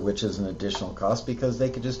supervisor, which is an additional cost, because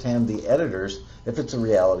they could just hand the editors, if it's a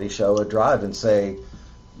reality show, a drive and say,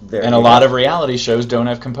 and a lot of reality shows don't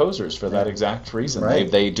have composers for that exact reason. Right.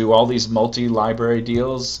 They do all these multi-library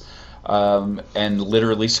deals and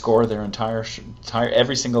literally score their entire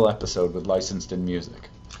every single episode with licensed in music.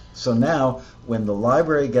 So now, when the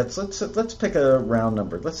library gets, let's pick a round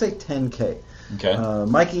number. Let's say $10K. Okay.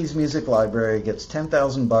 Mikey's Music Library gets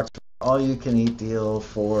 $10,000 for all-you-can-eat deal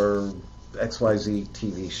for XYZ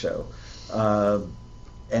TV show.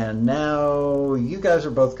 And now you guys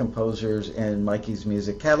are both composers in Mikey's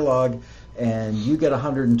Music Catalog, and you get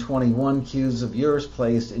 121 cues of yours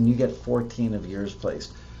placed, and you get 14 of yours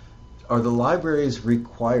placed. Are the libraries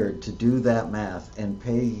required to do that math and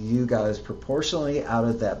pay you guys proportionally out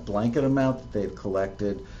of that blanket amount that they've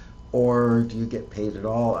collected, or do you get paid at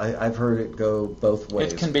all? I've heard it go both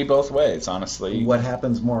ways. It can be both ways, honestly. What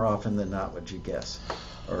happens more often than not, would you guess?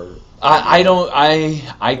 Or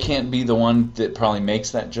I can't be the one that probably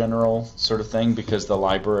makes that general sort of thing, because the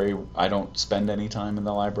library, I don't spend any time in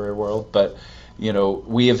the library world, but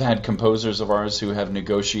we have had composers of ours who have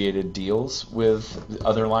negotiated deals with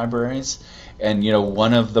other libraries, and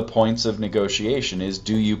one of the points of negotiation is,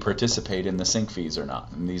 do you participate in the sync fees or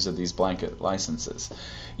not? And these are these blanket licenses.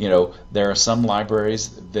 There are some libraries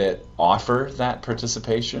that offer that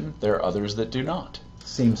participation. There are others that do not.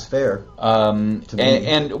 Seems fair. To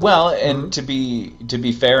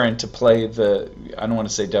be fair and to play the, I don't want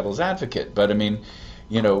to say devil's advocate, but I mean,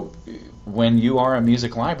 when you are a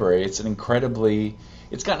music library, it's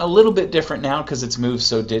gotten a little bit different now because it's moved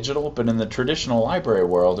so digital, but in the traditional library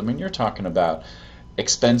world, I mean, you're talking about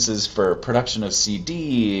expenses for production of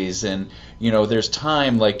CDs, and there's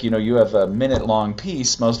time, like you have a minute-long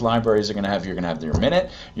piece. Most libraries are you're going to have your minute,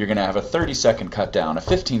 you're going to have a 30-second cut down, a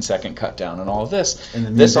 15-second cut down, and all of this. And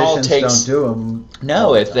the this all musicians takes don't do them.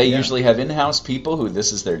 No, they usually have in-house people who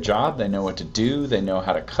this is their job. They know what to do. They know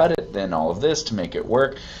how to cut it. Then all of this to make it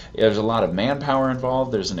work. There's a lot of manpower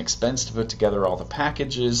involved. There's an expense to put together all the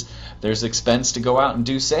packages. There's expense to go out and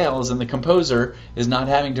do sales, and the composer is not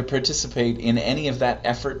having to participate in any of that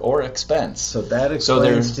effort or expense. So that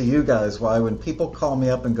explains to you guys why when people call me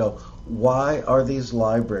up and go, why are these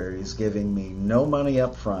libraries giving me no money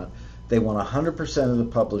up front? They want 100% of the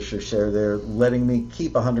publisher share. They're letting me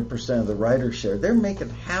keep 100% of the writer share. They're making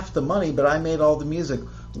half the money, but I made all the music.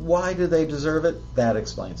 Why do they deserve it? That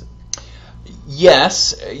explains it.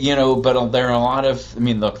 Yes, but there are a lot of,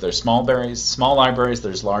 look, there's small libraries,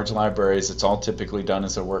 there's large libraries. It's all typically done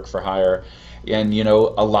as a work for hire. And, a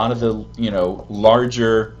lot of the,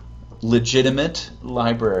 larger legitimate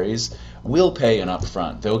libraries will pay an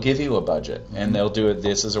upfront. They'll give you a budget, and they'll do it.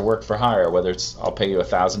 This as a work for hire. Whether it's, I'll pay you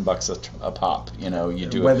 $1,000 a pop. You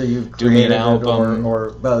do whether you've do me an created album,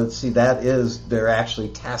 or well, see, that is, they're actually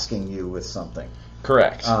tasking you with something.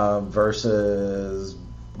 Correct. Versus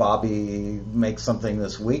Bobby makes something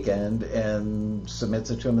this weekend and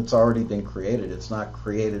submits it to him. It's already been created. It's not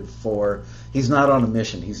created for. He's not on a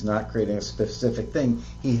mission. He's not creating a specific thing.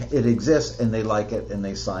 It exists, and they like it, and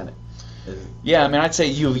they sign it. Yeah, I'd say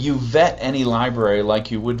you vet any library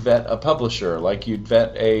like you would vet a publisher, like you'd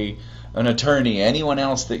vet an attorney, anyone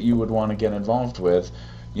else that you would want to get involved with.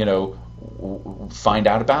 Find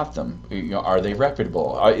out about them. Are they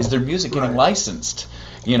reputable? Is their music getting licensed?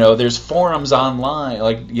 There's forums online,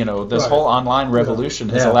 this whole online revolution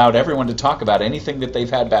has allowed everyone to talk about anything that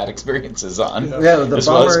they've had bad experiences on, as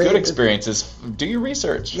well as good experiences. Do your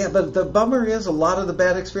research. Yeah, but the bummer is a lot of the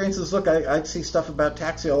bad experiences. Look, I see stuff about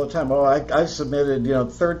Taxi all the time. Oh, I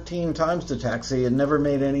submitted 13 times to Taxi and never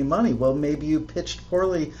made any money. Well, maybe you pitched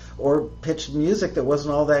poorly or pitched music that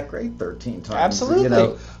wasn't all that great 13 times.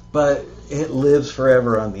 Absolutely. But it lives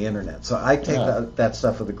forever on the internet. So I take that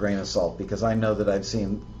stuff with a grain of salt, because I know that I've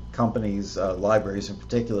seen companies, libraries in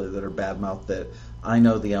particular, that are badmouthed. That I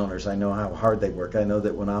know the owners. I know how hard they work. I know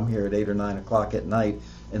that when I'm here at 8 or 9 o'clock at night,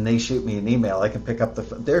 and they shoot me an email, I can pick up the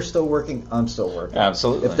phone. They're still working, I'm still working.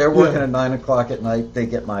 Absolutely. If they're working Yeah. at 9 o'clock at night, they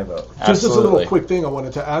get my vote. Just as a little Absolutely. quick thing I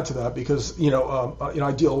wanted to add to that, because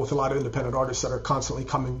I deal with a lot of independent artists that are constantly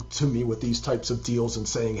coming to me with these types of deals and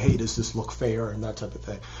saying, hey, does this look fair, and that type of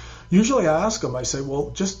thing. Usually I ask them, I say,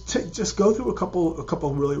 well, just go through a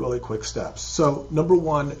couple really, really quick steps. So number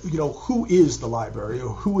one, who is the library,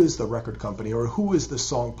 or who is the record company, or who is the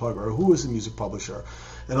song plugger, or who is the music publisher?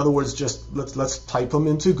 In other words, just let's type them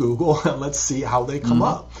into Google and let's see how they come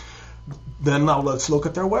up. Then now let's look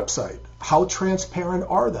at their website. How transparent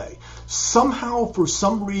are they? Somehow, for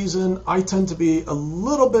some reason, I tend to be a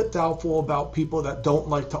little bit doubtful about people that don't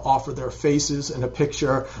like to offer their faces in a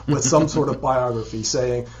picture with some sort of biography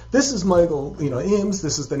saying, this is Michael Eames,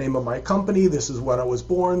 this is the name of my company, this is when I was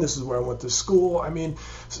born, this is where I went to school. I mean,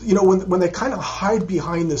 when they kind of hide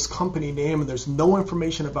behind this company name and there's no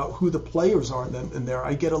information about who the players are in there,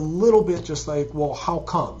 I get a little bit just like, well, how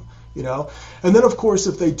come? And then of course,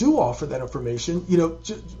 if they do offer that information,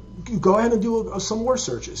 go ahead and do some more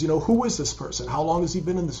searches. Who is this person? How long has he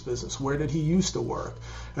been in this business? Where did he used to work?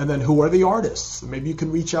 And then who are the artists? Maybe you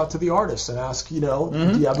can reach out to the artists and ask, do you have a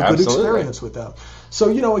good Absolutely. experience with them?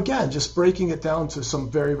 So, again, just breaking it down to some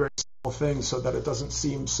very, very simple things so that it doesn't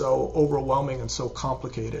seem so overwhelming and so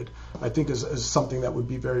complicated, I think is something that would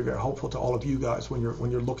be very, very helpful to all of you guys when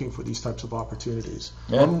you're looking for these types of opportunities.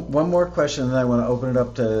 Yeah. One more question, and then I want to open it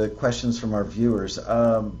up to questions from our viewers.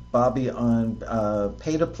 Bobby, on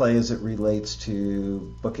pay-to-play as it relates to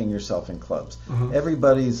booking yourself in clubs. Mm-hmm.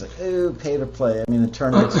 Everybody's, pay-to-play. I mean, the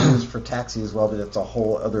term gets used for taxi as well, but it's a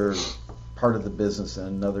whole other part of the business and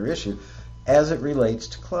another issue. As it relates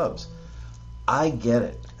to clubs, I get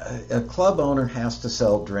it. A club owner has to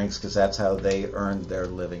sell drinks because that's how they earn their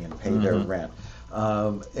living and pay their rent.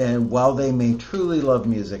 And while they may truly love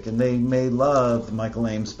music, and they may love the Michael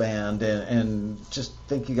Eames Band and just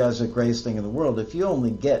think you guys are the greatest thing in the world, if you only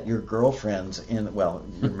get your girlfriends in, well,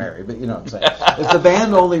 you're married, but you know what I'm saying. If the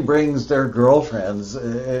band only brings their girlfriends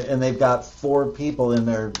and they've got 4 people in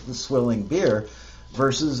there swilling beer,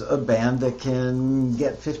 versus a band that can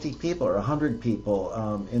get 50 people or 100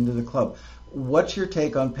 people into the club. What's your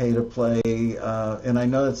take on pay-to-play? And I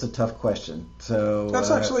know that's a tough question. So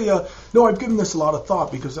That's actually, no, I've given this a lot of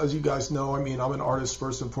thought because, as you guys know, I mean, I'm an artist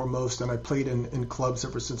first and foremost, and I played in clubs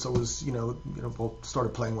ever since I was,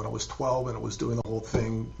 started playing when I was 12, and I was doing the whole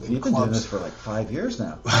thing in You've been clubs. doing this for like 5 years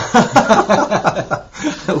now. I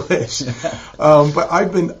wish. But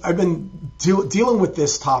I've been dealing with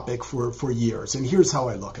this topic for years, and here's how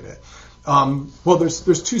I look at it. Well,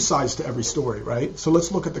 there's 2 sides to every story, right? So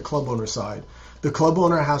let's look at the club owner side. The club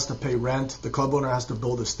owner has to pay rent. The club owner has to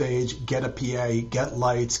build a stage, get a PA, get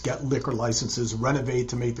lights, get liquor licenses, renovate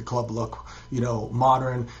to make the club look,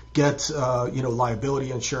 modern, get,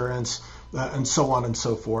 liability insurance, and so on and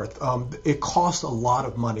so forth. It costs a lot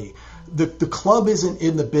of money. The club isn't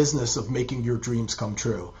in the business of making your dreams come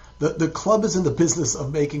true. The club is in the business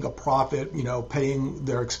of making a profit, paying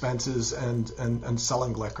their expenses and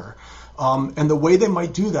selling liquor. And the way they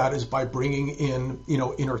might do that is by bringing in,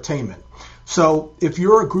 entertainment. So if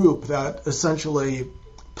you're a group that essentially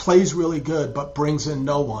plays really good but brings in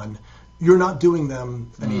no one, you're not doing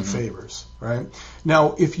them any favors, right?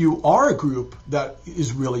 Now, if you are a group that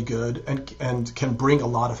is really good and can bring a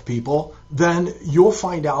lot of people, then you'll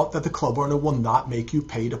find out that the club owner will not make you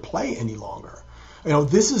pay to play any longer.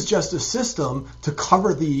 This is just a system to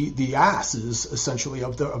cover the asses, essentially,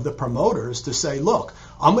 of the promoters to say, look,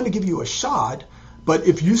 I'm going to give you a shot, but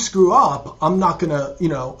if you screw up, I'm not going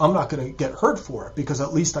to get hurt for it because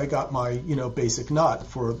at least I got my, basic nut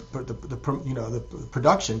for the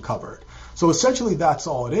production covered. So essentially, that's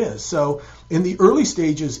all it is. So in the early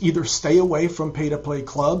stages, either stay away from pay-to-play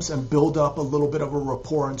clubs and build up a little bit of a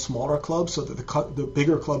rapport in smaller clubs so that the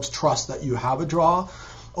bigger clubs trust that you have a draw.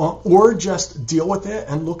 Or just deal with it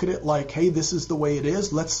and look at it like, hey, this is the way it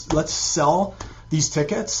is. Let's sell these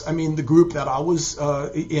tickets. I mean, the group that I was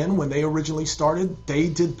in when they originally started, they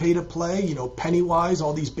did pay to play. Pennywise,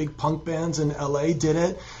 all these big punk bands in LA did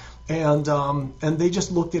it, and they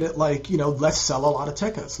just looked at it like, let's sell a lot of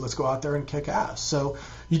tickets. Let's go out there and kick ass. So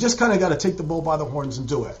you just kind of got to take the bull by the horns and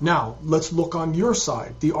do it. Now let's look on your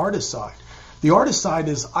side, the artist side. The artist side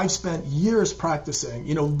is I've spent years practicing,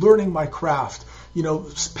 learning my craft.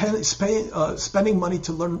 Spending money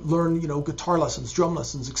to learn, guitar lessons, drum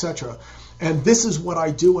lessons, etc. And this is what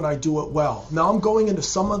I do, and I do it well. Now I'm going into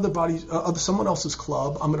someone else's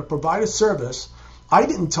club. I'm going to provide a service. I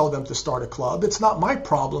didn't tell them to start a club. It's not my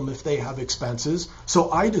problem if they have expenses, so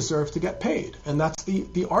I deserve to get paid. And that's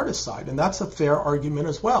the artist side, and that's a fair argument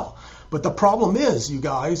as well. But the problem is, you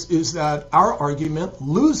guys, is that our argument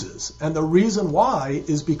loses. And the reason why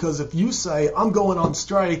is because if you say, I'm going on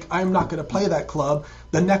strike, I'm not going to play that club,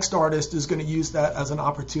 the next artist is going to use that as an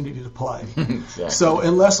opportunity to play. Exactly. So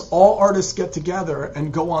unless all artists get together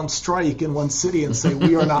and go on strike in one city and say,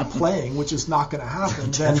 we are not playing, which is not going to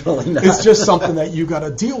happen, then it's just something that you got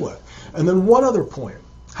to deal with. And then one other point.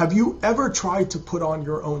 Have you ever tried to put on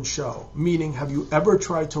your own show? Meaning, have you ever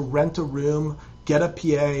tried to rent a room, get a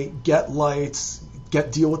PA, get lights,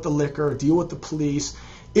 deal with the liquor, deal with the police?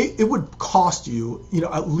 It would cost you,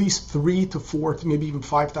 at least $3,000 to $4,000 to maybe even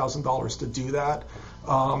 $5,000 to do that.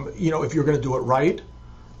 If you're going to do it right,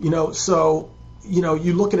 so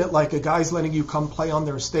you look at it like a guy's letting you come play on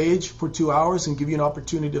their stage for 2 hours and give you an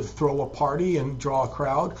opportunity to throw a party and draw a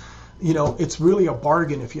crowd. It's really a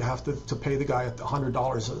bargain if you have to pay the guy at the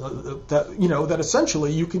 $100 that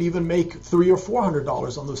essentially you can even make $300 or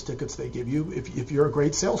 $400 on those tickets they give you if you're a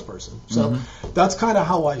great salesperson. So that's kind of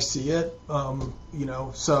how I see it.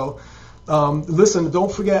 Listen,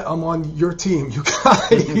 don't forget I'm on your team, you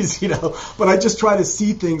guys, but I just try to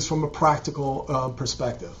see things from a practical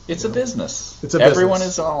perspective. It's a business. It's a Everyone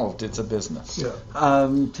business. involved. It's a business. Yeah.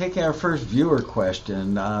 Taking our first viewer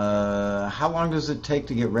question, how long does it take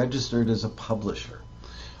to get registered as a publisher?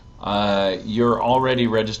 You're already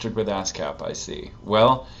registered with ASCAP, I see.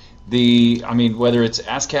 Well, whether it's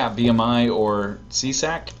ASCAP, BMI, or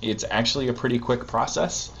CSAC, it's actually a pretty quick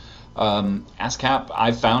process. ASCAP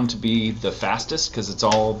I've found to be the fastest because it's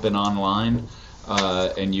all been online,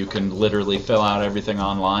 and you can literally fill out everything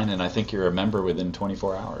online, and I think you're a member within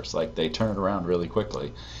 24 hours. Like, they turn it around really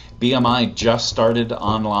quickly. BMI just started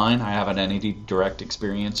online. I haven't had any direct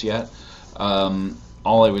experience yet.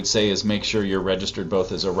 All I would say is make sure you're registered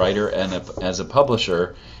both as a writer and as a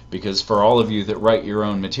publisher, because for all of you that write your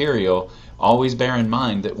own material, always bear in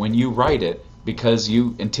mind that when you write it, because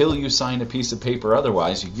until you sign a piece of paper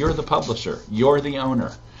otherwise, you're the publisher, you're the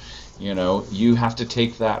owner. You have to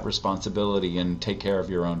take that responsibility and take care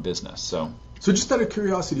of your own business. So just out of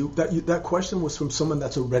curiosity, that question was from someone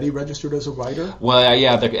that's already registered as a writer? Well,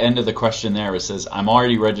 yeah, the end of the question there, it says, I'm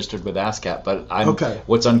already registered with ASCAP, but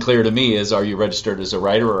what's unclear to me is, are you registered as a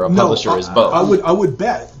writer or a publisher as both? I would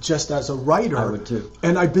bet just as a writer. I would too.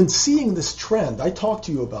 And I've been seeing this trend. I talked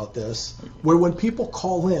to you about this, where when people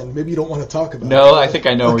call in, maybe you don't want to talk about it. No, I think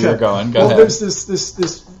I know where you're going. Go ahead. There's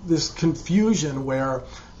this confusion where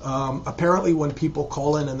apparently when people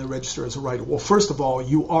call in and they register as a writer, well, first of all,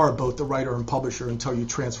 you are both the writer and publisher until you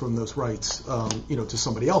transfer those rights, to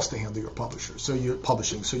somebody else to handle your publisher. So you're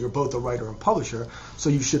publishing. So you're both a writer and publisher. So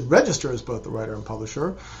you should register as both the writer and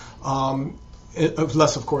publisher,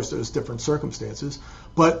 unless, of course, there's different circumstances.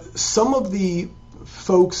 But some of the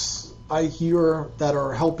folks I hear that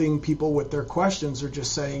are helping people with their questions are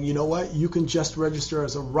just saying, you know what, you can just register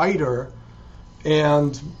as a writer,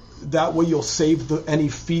 and that way you'll save any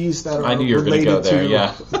fees that are related to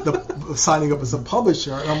the signing up as a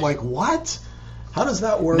publisher. And I'm like, what? How does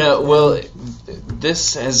that work? No, well,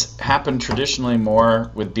 this has happened traditionally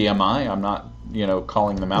more with BMI. I'm not,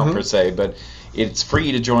 calling them out per se, but it's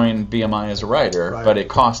free to join BMI as a writer, but it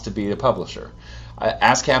costs to be a publisher.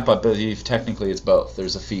 ASCAP, I believe, technically it's both.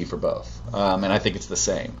 There's a fee for both, and I think it's the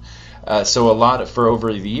same. So for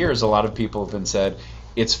over the years, a lot of people have been said,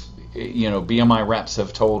 it's, BMI reps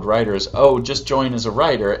have told writers, just join as a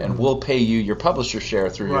writer and we'll pay you your publisher share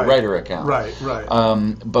through your writer account.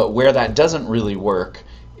 Right. But where that doesn't really work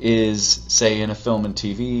is, say, in a film and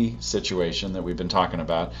TV situation that we've been talking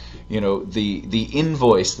about, the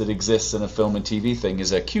invoice that exists in a film and TV thing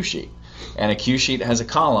is a cue sheet. And a cue sheet has a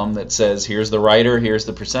column that says, here's the writer, here's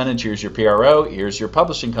the percentage, here's your PRO, here's your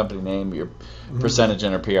publishing company name, your percentage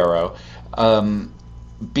and a PRO.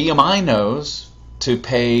 BMI knows to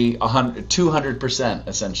pay 200%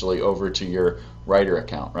 essentially over to your writer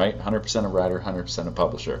account, right? 100% of writer, 100% of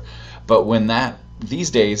publisher. But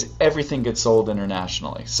these days, everything gets sold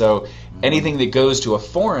internationally. So anything that goes to a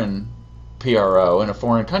foreign PRO in a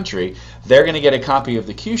foreign country, they're going to get a copy of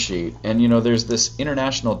the cue sheet. And, there's this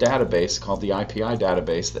international database called the IPI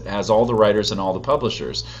database that has all the writers and all the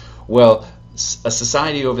publishers. Well, a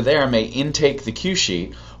society over there may intake the cue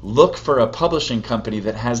sheet, look for a publishing company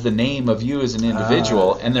that has the name of you as an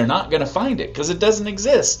individual, and they're not going to find it because it doesn't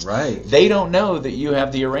exist. Right. They don't know that you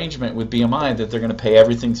have the arrangement with BMI that they're going to pay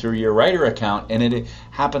everything through your writer account, and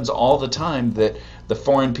happens all the time that the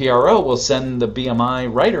foreign PRO will send the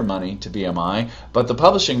BMI writer money to BMI, but the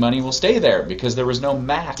publishing money will stay there because there was no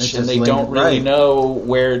match and they don't really know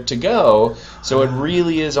where to go. So it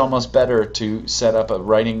really is almost better to set up a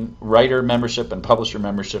writer membership and publisher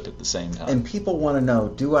membership at the same time. And people want to know,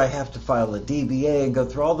 do I have to file a DBA and go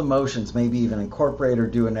through all the motions, maybe even incorporate or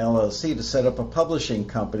do an LLC to set up a publishing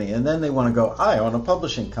company? And then they want to go, I own a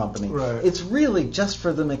publishing company. Right. It's really just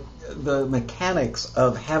for the mechanics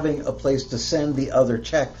of having a place to send the other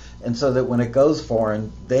check, and so that when it goes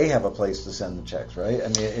foreign, they have a place to send the checks, right? I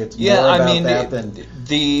mean, it's more about that than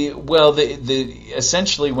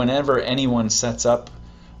essentially whenever anyone sets up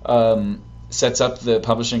the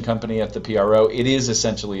publishing company at the PRO, it is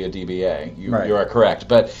essentially a DBA. You are correct,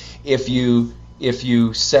 but if you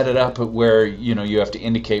set it up where you have to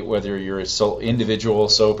indicate whether you're a individual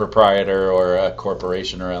sole proprietor or a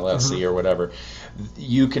corporation or LLC or whatever,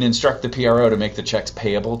 you can instruct the PRO to make the checks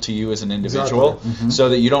payable to you as an individual, so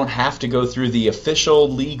that you don't have to go through the official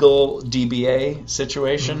legal DBA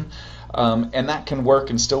situation. And that can work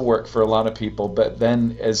and still work for a lot of people. But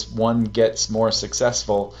then as one gets more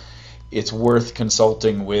successful, it's worth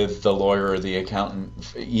consulting with the lawyer or the accountant,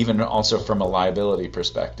 even also from a liability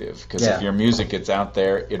perspective. Because if your music gets out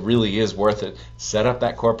there, it really is worth it. Set up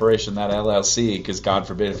that corporation, that LLC, because God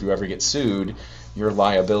forbid if you ever get sued, your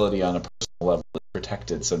liability on a personal level is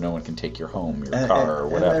protected, so no one can take your home, your car, or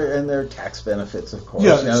whatever. And there are tax benefits, of course.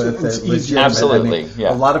 Yeah, it's easy. Absolutely.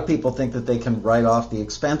 A lot of people think that they can write off the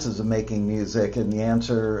expenses of making music, and the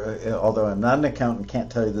answer, although I'm not an accountant,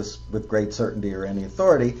 can't tell you this with great certainty or any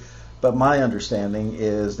authority, but my understanding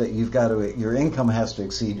is that your income has to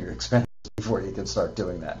exceed your expenses before you can start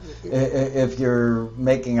doing that. If you're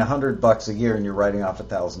making $100 a year and you're writing off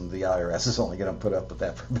 $1,000, the IRS is only going to put up with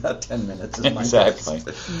that for about 10 minutes. Exactly.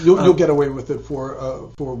 You'll get away with it for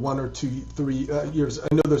 1 or 2, 3 years. I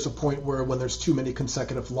know there's a point where when there's too many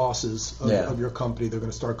consecutive losses of your company, they're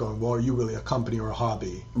going to start going, well, are you really a company or a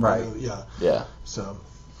hobby? Right. Yeah. So.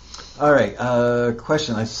 All right.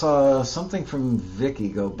 Question. I saw something from Vicky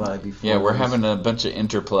go by before. Yeah, we're having a bunch of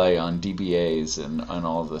interplay on DBAs and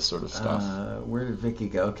all this sort of stuff. Where did Vicky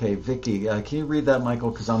go? Okay, Vicky, can you read that, Michael?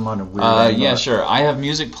 Because I'm on a weird. Yeah, sure. I have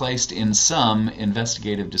music placed in some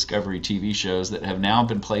investigative discovery TV shows that have now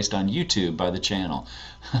been placed on YouTube by the channel.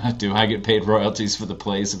 Do I get paid royalties for the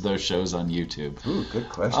plays of those shows on YouTube? Ooh, good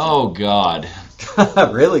question. Oh, God.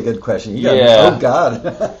 Really good question. Oh,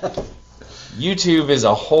 God. YouTube is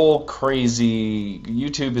a whole crazy.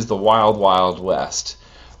 YouTube is the wild, wild west.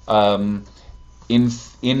 In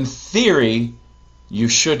theory, you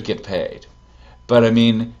should get paid, but I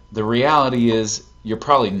mean, the reality is you're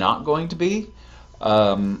probably not going to be,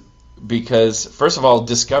 because first of all,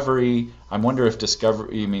 discovery. I wonder if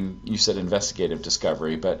discovery. I mean, you said investigative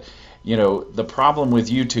discovery, but the problem with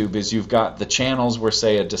YouTube is you've got the channels where,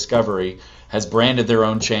 say, a Discovery has branded their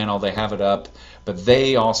own channel, they have it up, but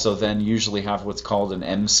they also then usually have what's called an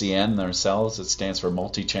MCN themselves. It stands for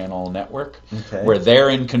multi-channel network, where they're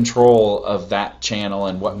in control of that channel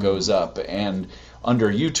and what goes up. And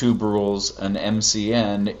under YouTube rules, an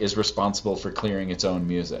MCN is responsible for clearing its own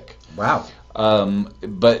music. Wow.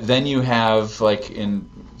 But then you have,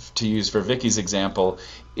 to use for Vicky's example,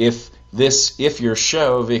 if your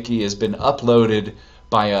show, Vicky, has been uploaded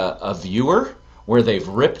by a viewer where they've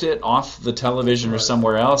ripped it off the television or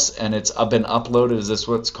somewhere else, and it's been uploaded as this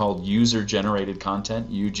what's called user-generated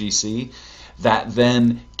content, UGC, that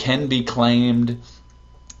then can be claimed.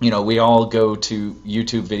 We all go to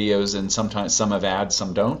YouTube videos, and sometimes some have ads,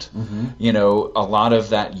 some don't. A lot of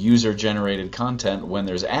that user-generated content, when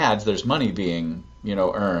there's ads, there's money being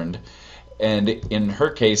earned. And in her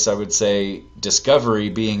case, I would say Discovery,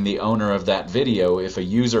 being the owner of that video, if a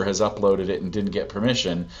user has uploaded it and didn't get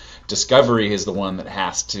permission, Discovery is the one that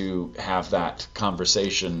has to have that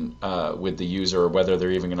conversation with the user, or whether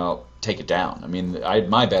they're even going to take it down. I mean,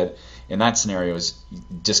 my bet in that scenario is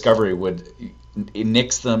Discovery would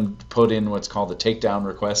nix them, put in what's called a takedown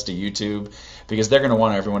request to YouTube, because they're going to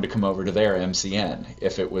want everyone to come over to their MCN.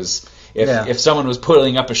 If someone was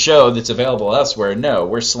putting up a show that's available elsewhere, no,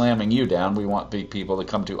 we're slamming you down. We want people to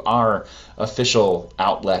come to our official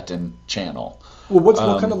outlet and channel. Well, what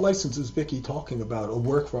kind of license is Vicky talking about? A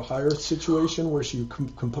work for hire situation where she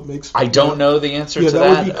makes? I don't know the answer to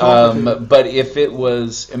that. Would be complicated. But if it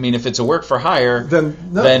was, if it's a work for hire,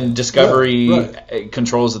 then Discovery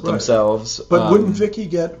controls it themselves. But wouldn't Vicky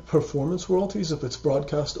get performance royalties if it's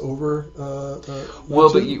broadcast over?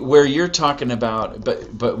 Well, but where you're talking about,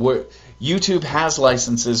 but where YouTube has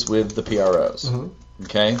licenses with the PROs,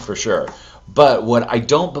 okay, for sure. But what I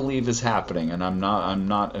don't believe is happening, and I'm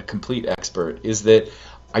not a complete expert, is that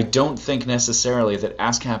I don't think necessarily that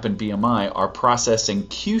ASCAP and BMI are processing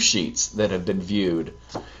cue sheets that have been viewed,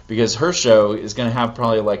 because her show is going to have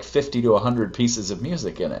probably like 50 to 100 pieces of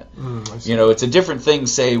music in it. It's a different thing,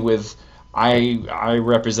 say, with I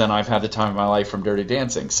represent I've Had the Time of My Life from Dirty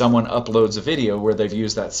Dancing. Someone uploads a video where they've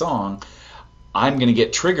used that song. I'm going to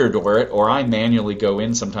get triggered or I manually go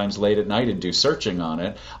in sometimes late at night and do searching on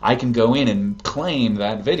it. I can go in and claim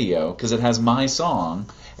that video because it has my song,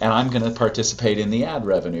 and I'm going to participate in the ad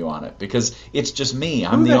revenue on it because it's just me.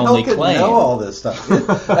 I'm the only claim. Know all this stuff?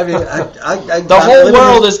 I mean, the whole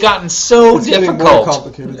world has gotten so it's difficult. Getting more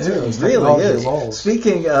complicated too. It really is.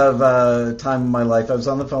 Speaking of Time of My Life, I was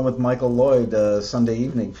on the phone with Michael Lloyd Sunday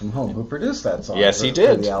evening from home, who produced that song. Yes, he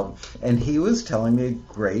did. For the album, and he was telling me a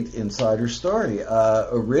great insider story.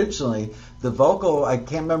 Originally, the vocal, I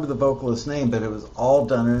can't remember the vocalist's name, but it was all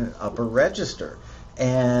done in an upper register,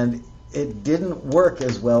 and it didn't work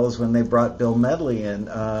as well as when they brought Bill Medley in.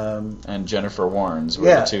 And Jennifer Warnes were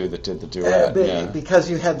the two that did the duet.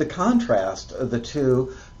 Because you had the contrast of the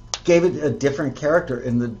two, gave it a different character.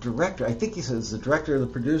 And the director, I think he says the director or the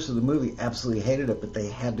producer of the movie absolutely hated it, but they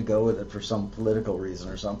had to go with it for some political reason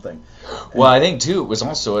or something. Well, I think, too, it was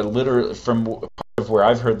also from part of where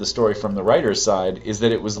I've heard the story from the writer's side, is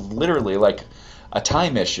that it was literally like a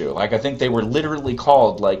time issue. Like, I think they were literally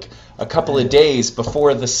called like a couple of days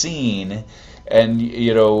before the scene, and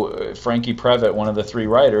Frankie Previtt, one of the three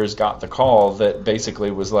writers, got the call that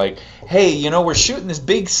basically was like, hey, we're shooting this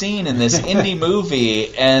big scene in this indie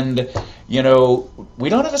movie, and we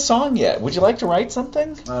don't have a song yet. Would you like to write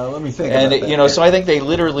something? Let me think. And about that. So I think they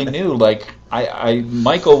literally knew. Like,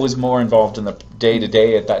 Michael was more involved in the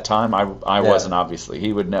day-to-day at that time. I wasn't, obviously.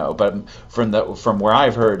 He would know. But from where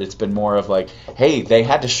I've heard, it's been more of like, hey, they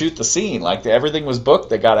had to shoot the scene. Like, everything was booked.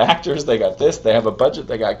 They got actors. They got this. They have a budget.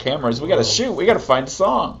 They got cameras. We got to shoot. We got to find a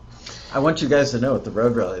song. I want you guys to know at the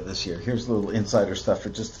Road Rally this year, here's a little insider stuff for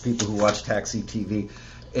just the people who watch Taxi TV,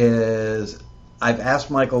 is I've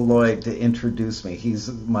asked Michael Lloyd to introduce me.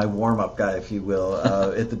 He's my warm-up guy, if you will,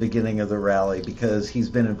 at the beginning of the rally, because he's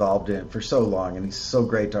been involved in it for so long, and he's so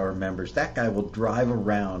great to our members. That guy will drive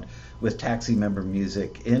around with Taxi member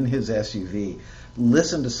music in his SUV,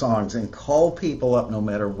 listen to songs, and call people up no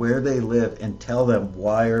matter where they live and tell them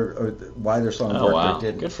why their songs worked or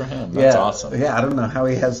didn't. Good for him. That's awesome. Yeah, I don't know how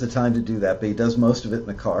he has the time to do that, but he does most of it in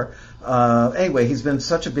the car. Anyway, he's been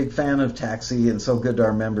such a big fan of Taxi and so good to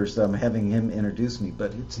our members that I'm having him introduce me,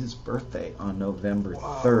 but it's his birthday on November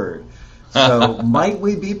 3rd. So might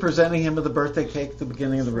we be presenting him with a birthday cake at the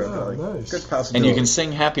beginning of the road rally? Nice. Good possibility. And you can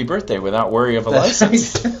sing Happy Birthday without worry of a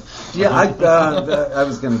license. Yeah, I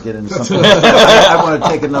was going to get into something. I want to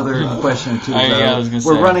take another question too. I was gonna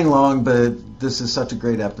We're say. running long, but this is such a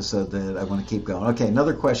great episode that I want to keep going. Okay,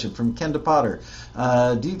 another question from Ken DePotter.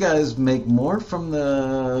 Do you guys make more from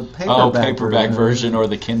the paperback version or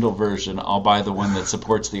the Kindle version? I'll buy the one that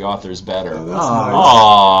supports the authors better. Oh,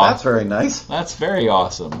 Aww. That's very nice. That's very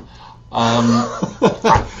awesome.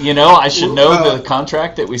 I should know the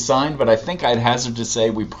contract that we signed, but I think I'd hazard to say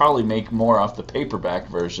we probably make more off the paperback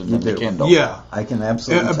version than the Kindle. Yeah, I can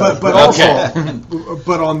absolutely. But also,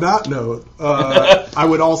 but on that note, I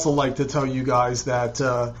would also like to tell you guys that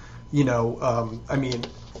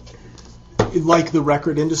like the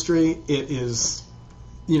record industry, it is,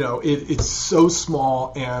 it's so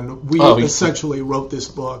small, and we essentially wrote this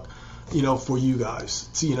book, for you guys,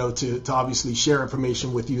 to obviously share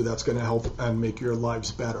information with you that's going to help and make your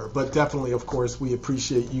lives better. But definitely, of course, we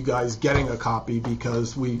appreciate you guys getting a copy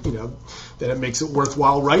because then it makes it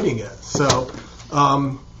worthwhile writing it. So,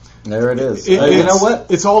 there it is. You know what?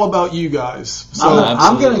 It's all about you guys. So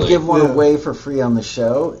I'm going to give one away for free on the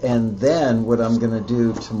show, and then what I'm going to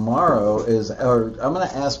do tomorrow I'm going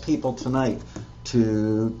to ask people tonight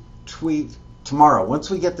to tweet tomorrow,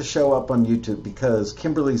 once we get the show up on YouTube, because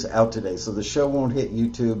Kimberly's out today, so the show won't hit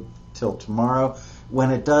YouTube till tomorrow.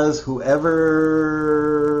 When it does, whoever's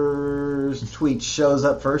tweet shows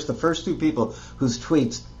up first, the first two people whose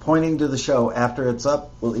tweets pointing to the show after it's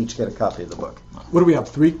up will each get a copy of the book. What do we have?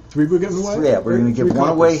 Three we're giving away? Yeah, we're going to give one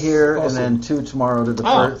away here, awesome. And then two tomorrow to the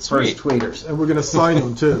first tweeters. And we're going to sign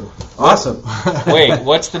them, too. Awesome. Wait,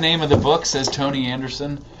 what's the name of the book, says Tony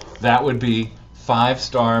Anderson? That would be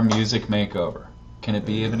 5-Star Music Makeover. Can it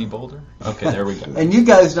be any bolder? Okay, there we go. And you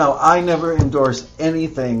guys know I never endorse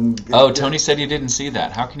anything. Oh, Tony said you didn't see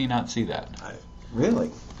that. How can you not see that? Really?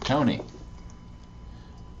 Tony.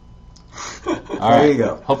 There you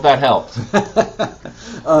go. Hope that helped.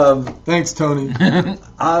 Thanks, Tony.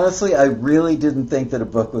 Honestly, I really didn't think that a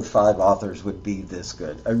book with 5 authors would be this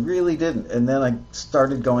good. I really didn't. And then I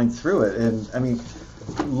started going through it, and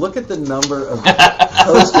look at the number of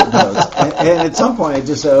Post-it notes. And at some point I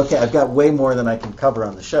just said, okay, I've got way more than I can cover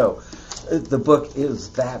on the show. The book is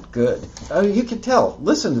that good. I mean, you can tell.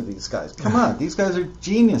 Listen to these guys. Come on. These guys are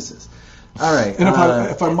geniuses. All right. And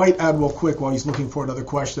if I might add real quick while he's looking for another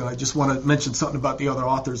question, I just want to mention something about the other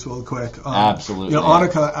authors real quick. Absolutely.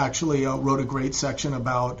 Annika actually wrote a great section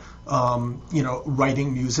about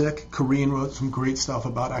writing music. Corinne wrote some great stuff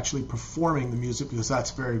about actually performing the music, because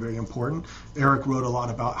that's very, very important. Eric wrote a lot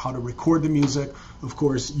about how to record the music. Of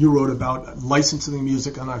course, you wrote about licensing the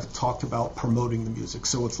music, and I've talked about promoting the music.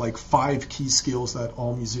 So it's like 5 key skills that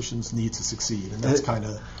all musicians need to succeed, and that's kind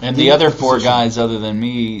of. And the other 4 guys, other than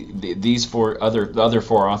me, the other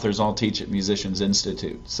 4 authors all teach at Musicians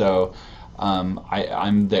Institute. So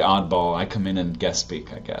I'm the oddball. I come in and guest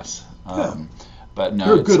speak, I guess. But no,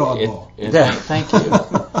 you're a good oddball. Thank you.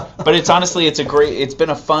 But it's been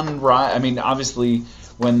a fun ride. I mean, obviously,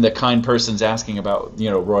 when the kind person's asking about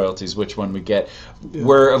royalties, which one we get,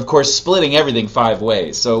 we're of course splitting everything 5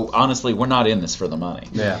 ways. So honestly, we're not in this for the money.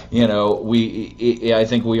 Yeah. I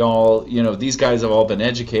think we all, these guys have all been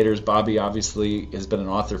educators. Bobby obviously has been an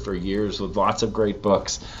author for years with lots of great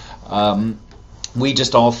books. We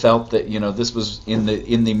just all felt that this was in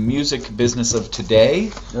the music business of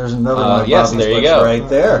today. There's another one of yes, Bobby's there you books go. right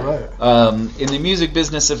there. Right. In the music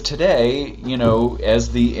business of today,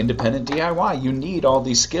 as the independent DIY, you need all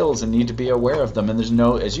these skills and need to be aware of them. And there's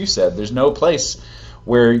no, as you said, there's no place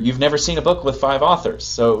where you've never seen a book with 5 authors.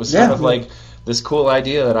 So it was kind of like this cool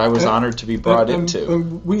idea that I was honored to be brought into.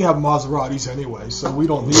 And we have Maseratis anyway, so we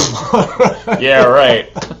don't need one. Yeah,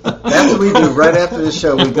 right. That's what we do. Right after the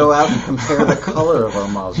show, we go out and compare the color of our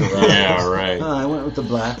Maserati. Yeah, right. I went with the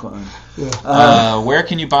black one. Yeah. Where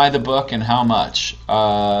can you buy the book and how much?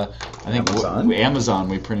 I think Amazon.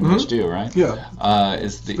 We pretty much do, right? Yeah.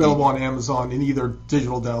 Is the available on Amazon in either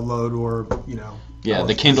digital download or Yeah,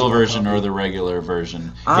 the Kindle version or the regular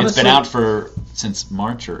version. Honestly, it's been out since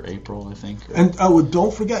March or April, I think. And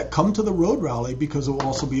don't forget, come to the Road Rally, because it will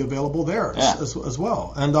also be available there as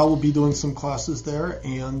well. And I will be doing some classes there,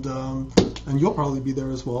 and you'll probably be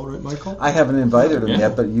there as well, right, Michael? I haven't invited him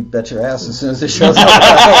yet, but you bet your ass as soon as the show's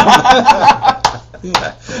up.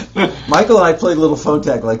 Michael and I played a little phone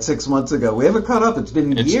tag like 6 months ago. We haven't caught up. It's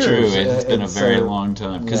been years. It's true. It's been a very long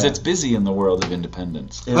time, because it's busy in the world of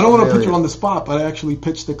independence. I don't want to put you on the spot, but I actually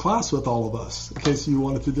pitched the class with all of us, in case you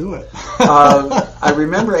wanted to do it. I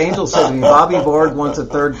remember Angel said to me, Bobby Borg wants a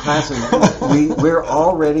 3rd class, and we're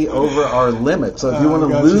already over our limit. So if you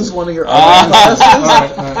want to lose one of your other classes... All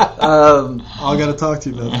right. I'll got to talk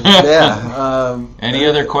to you about that. Yeah. Any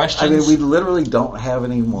other questions? I mean, we literally don't have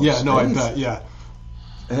any more space. I bet, yeah.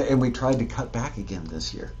 And we tried to cut back again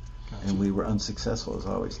this year, and we were unsuccessful as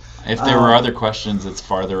always. If there were other questions, it's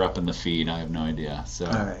farther up in the feed. I have no idea. So.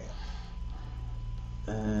 All right.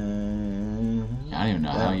 I don't even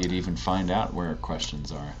know how you'd even find out where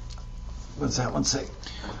questions are. What's that one say?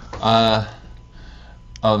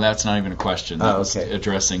 That's not even a question. That was okay.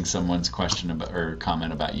 addressing someone's question about or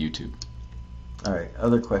comment about YouTube. All right.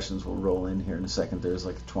 Other questions will roll in here in a second. There's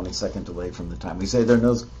like a 20-second delay from the time we say there are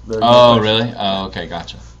no questions. Really? Oh, okay,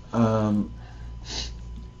 gotcha. All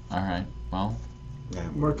right. Well. Yeah.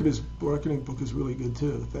 Marketing book is really good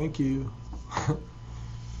too. Thank you.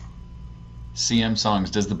 CM Songs.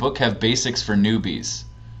 Does the book have basics for newbies?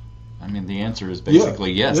 I mean, the answer is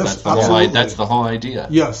basically yes. That's the whole idea.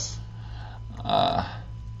 Yes.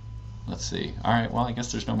 Let's see. All right. Well, I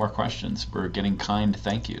guess there's no more questions. We're getting kind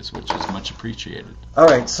thank yous, which is much appreciated. All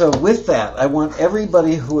right. So with that, I want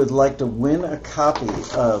everybody who would like to win a copy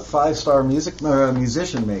of 5-Star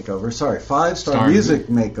Musician Makeover. Sorry, 5-Star Music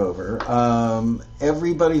Makeover.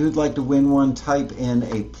 Everybody who'd like to win one, type in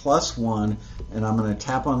a +1, and I'm going to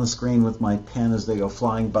tap on the screen with my pen as they go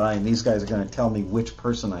flying by, and these guys are going to tell me which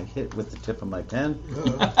person I hit with the tip of my pen.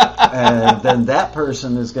 And then that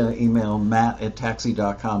person is going to email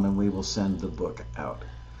matt@taxi.com, and we will send the book out.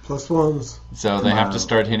 +1s. So they have to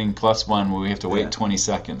start hitting +1. We have to wait 20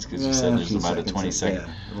 seconds, because you said there's about a 20-second.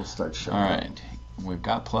 Yeah, it'll start showing. All right. We've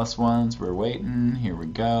got +1s. We're waiting. Here we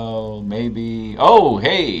go. Maybe. Oh,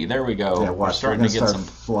 hey, there we go. Yeah, watch. We're starting to get some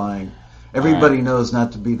flying. Everybody knows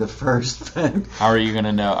not to be the first thing. How are you going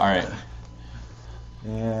to know? All right.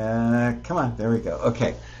 Yeah, come on. There we go.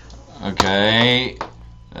 Okay. Okay.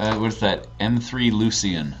 What's that? M3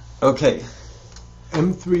 Lucian. Okay.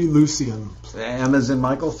 M3 Lucian. M as in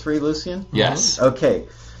Michael, 3 Lucian? Yes. Okay.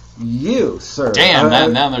 You, sir.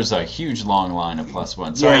 Damn, now there's a huge long line of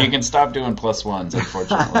 +1s. Sorry, you can stop doing +1s,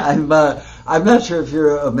 unfortunately. I'm not sure if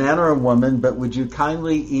you're a man or a woman, but would you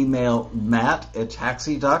kindly email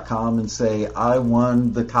matt@taxi.com and say, I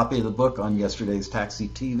won the copy of the book on yesterday's Taxi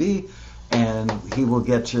TV, and he will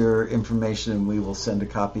get your information, and we will send a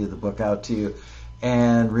copy of the book out to you.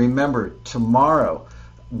 And remember, tomorrow,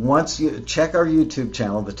 once you check our YouTube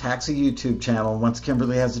channel, the Taxi YouTube channel, once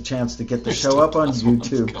Kimberly has a chance to get the show up on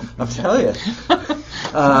YouTube, I'll tell you.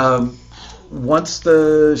 Once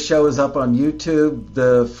the show is up on YouTube,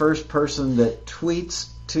 the first person that tweets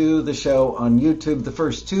to the show on YouTube, the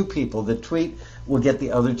first 2 people that tweet will get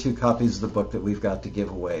the other 2 copies of the book that we've got to give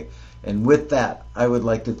away. And with that, I would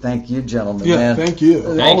like to thank you, gentlemen. Yeah, man. thank you.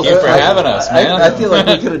 Thank you for having us, man. I feel like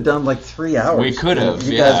we could have done like 3 hours. We could have,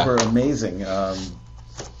 You yeah. guys were amazing.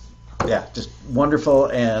 Yeah, just wonderful.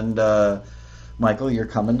 And Michael, you're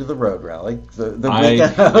coming to the Road Rally. The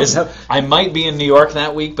weekend. I might be in New York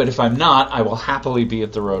that week, but if I'm not, I will happily be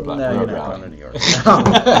at the Road No, Rally. you're not going to New York.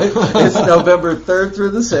 It's November 3rd through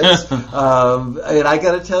the 6th. And I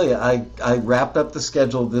got to tell you, I wrapped up the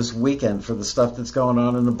schedule this weekend for the stuff that's going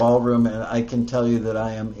on in the ballroom, and I can tell you that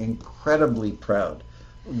I am incredibly proud.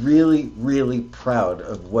 Really, really proud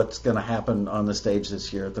of what's going to happen on the stage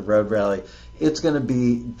this year at the Road Rally. It's going to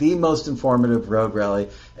be the most informative road rally.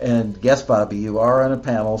 And guess, Bobby, you are on a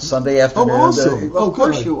panel Sunday afternoon. Oh, awesome. Of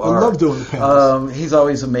course good. you are. I love doing the panels. He's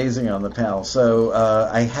always amazing on the panel. So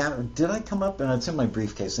did I come up? And it's in my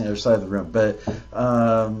briefcase on the other side of the room. But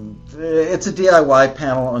it's a DIY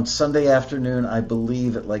panel on Sunday afternoon, I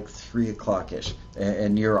believe, at like 3 o'clock-ish.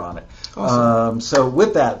 And you're on it. Awesome. So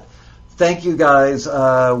with that, thank you, guys.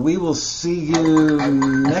 We will see you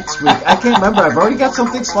next week. I can't remember. I've already got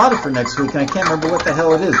something slotted for next week, and I can't remember what the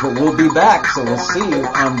hell it is, but we'll be back. So we'll see you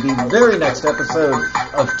on the very next episode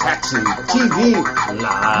of Taxi TV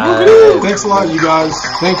Live. Woo-hoo. Thanks a lot, you guys.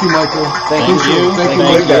 Thank you, Michael. Thank you. Thank you, Thank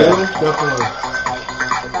Michael. you. Definitely.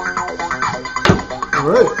 All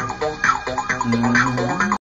right.